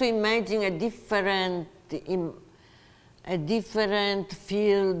you have to imagine a different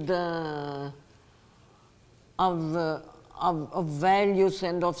field of values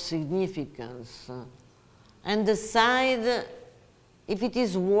and of significance. And decide if it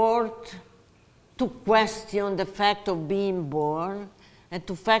is worth to question the fact of being born and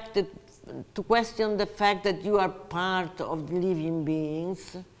to question the fact that you are part of living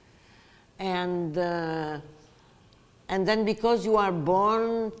beings, and then because you are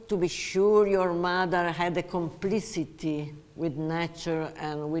born, to be sure your mother had a complicity with nature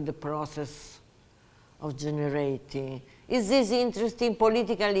and with the process of generating. Is this interesting,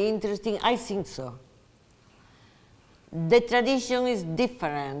 politically interesting? I think so. The tradition is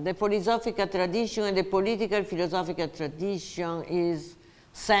different. The philosophical tradition and the political philosophical tradition is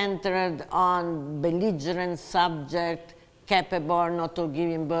centered on belligerent subject, capable not of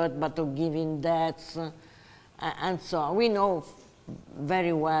giving birth but of giving death, and so on. We know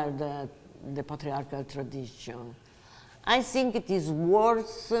very well the patriarchal tradition. I think it is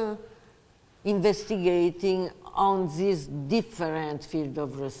worth investigating on this different field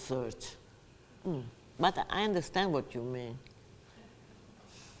of research. But I understand what you mean.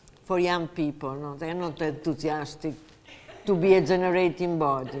 For young people, no, they're not enthusiastic to be a generating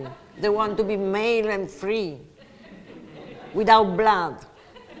body. They want to be male and free, without blood.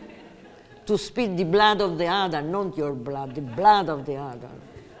 To spill the blood of the other, not your blood, the blood of the other.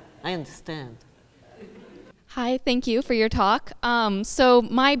 I understand. Hi, thank you for your talk. So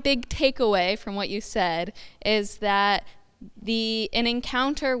my big takeaway from what you said is that an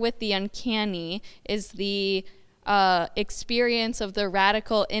encounter with the uncanny is the experience of the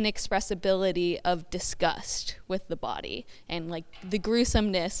radical inexpressibility of disgust with the body and like the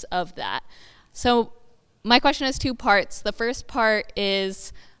gruesomeness of that. So my question has two parts. The first part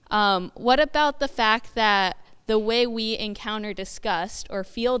is, what about the fact that the way we encounter disgust or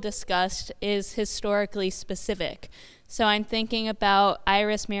feel disgust is historically specific? So I'm thinking about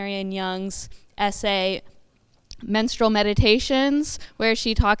Iris Marion Young's essay, Menstrual Meditations, where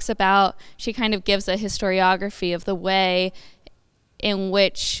she talks about, she kind of gives a historiography of the way in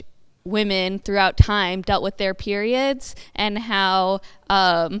which women throughout time dealt with their periods, and how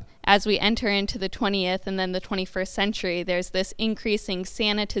as we enter into the 20th and then the 21st century, there's this increasing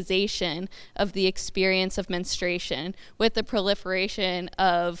sanitization of the experience of menstruation with the proliferation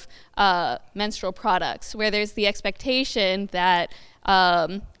of menstrual products, where there's the expectation that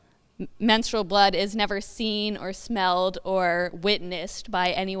menstrual blood is never seen or smelled or witnessed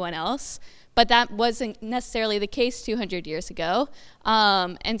by anyone else. But that wasn't necessarily the case 200 years ago.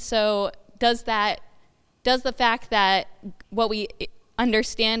 And so does the fact that what we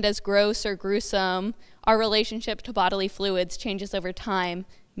understand as gross or gruesome, our relationship to bodily fluids changes over time,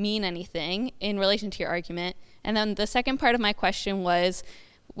 mean anything in relation to your argument? And then the second part of my question was,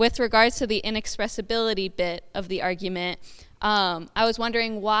 with regards to the inexpressibility bit of the argument, I was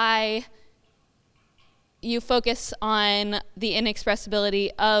wondering why you focus on the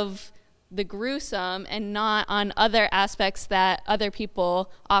inexpressibility of the gruesome and not on other aspects that other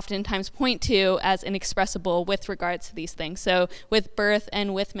people oftentimes point to as inexpressible with regards to these things. So with birth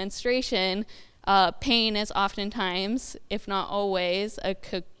and with menstruation, pain is oftentimes, if not always, a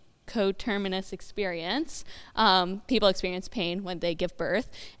coterminous experience. People experience pain when they give birth,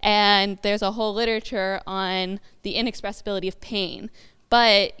 and there's a whole literature on the inexpressibility of pain.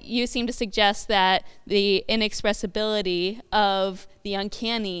 But you seem to suggest that the inexpressibility of the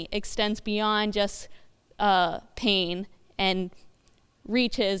uncanny extends beyond just pain and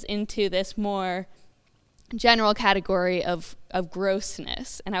reaches into this more general category of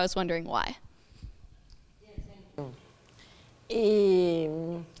grossness. And I was wondering why.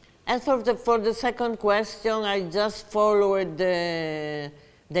 As for the second question, I just followed the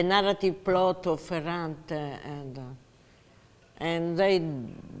narrative plot of Ferrante, and they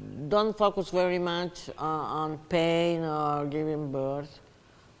don't focus very much on pain or giving birth,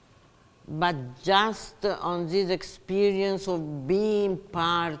 but just on this experience of being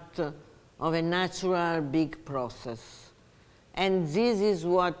part of a natural big process. And this is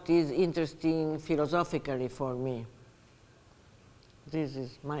what is interesting philosophically for me. This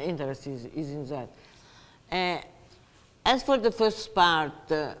is, my interest is in that. As for the first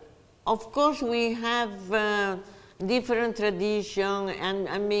part, of course we have different tradition and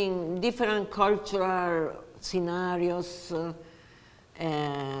I mean different cultural scenarios,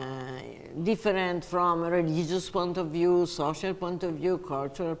 different from a religious point of view, social point of view,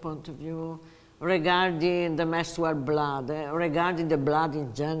 cultural point of view, regarding the menstrual blood, regarding the blood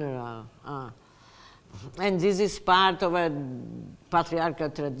in general. And this is part of a patriarchal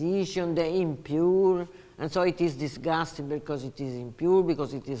tradition, the impure, and so it is disgusting because it is impure,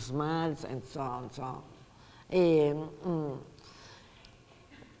 because it is smells, and so on, so on.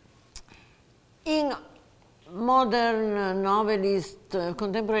 In modern novelists,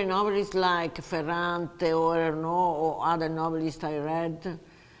 contemporary novelists like Ferrante or Ernaux or other novelists I read,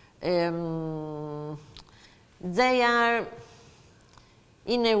 they are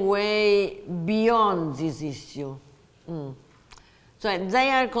in a way beyond this issue. So they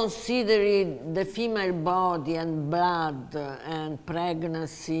are considering the female body and blood and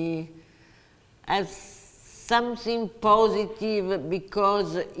pregnancy as something positive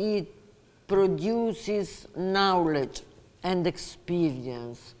because it produces knowledge and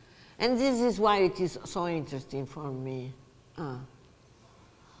experience. And this is why it is so interesting for me.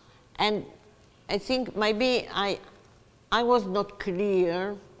 And I think maybe I was not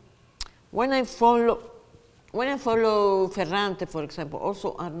clear when I follow Ferrante, for example,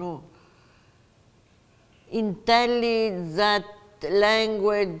 also Arnaud, in telling that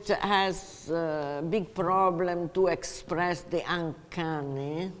language has a big problem to express the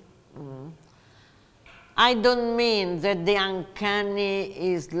uncanny. I don't mean that the uncanny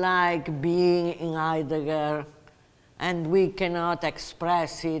is like being in Heidegger and we cannot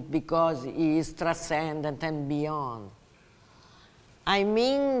express it because it is transcendent and beyond. I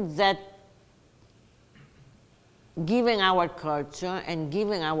mean that given our culture and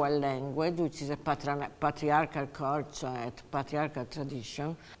given our language, which is a patriarchal culture and patriarchal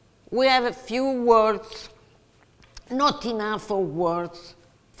tradition, we have a few words, not enough of words,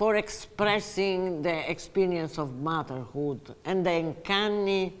 for expressing the experience of motherhood and the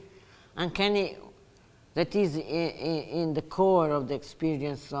uncanny that is in the core of the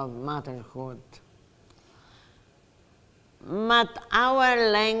experience of motherhood. But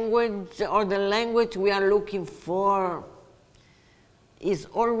our language, or the language we are looking for, is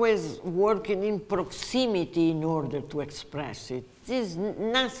always working in proximity in order to express it. There's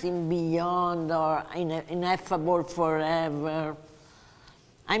nothing beyond or ineffable forever.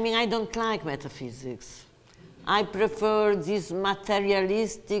 I mean, I don't like metaphysics. I prefer this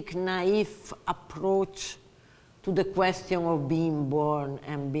materialistic, naive approach to the question of being born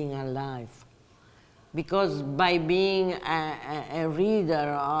and being alive. Because by being a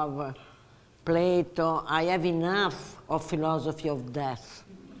reader of Plato, I have enough of philosophy of death.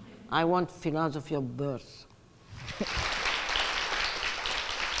 I want philosophy of birth.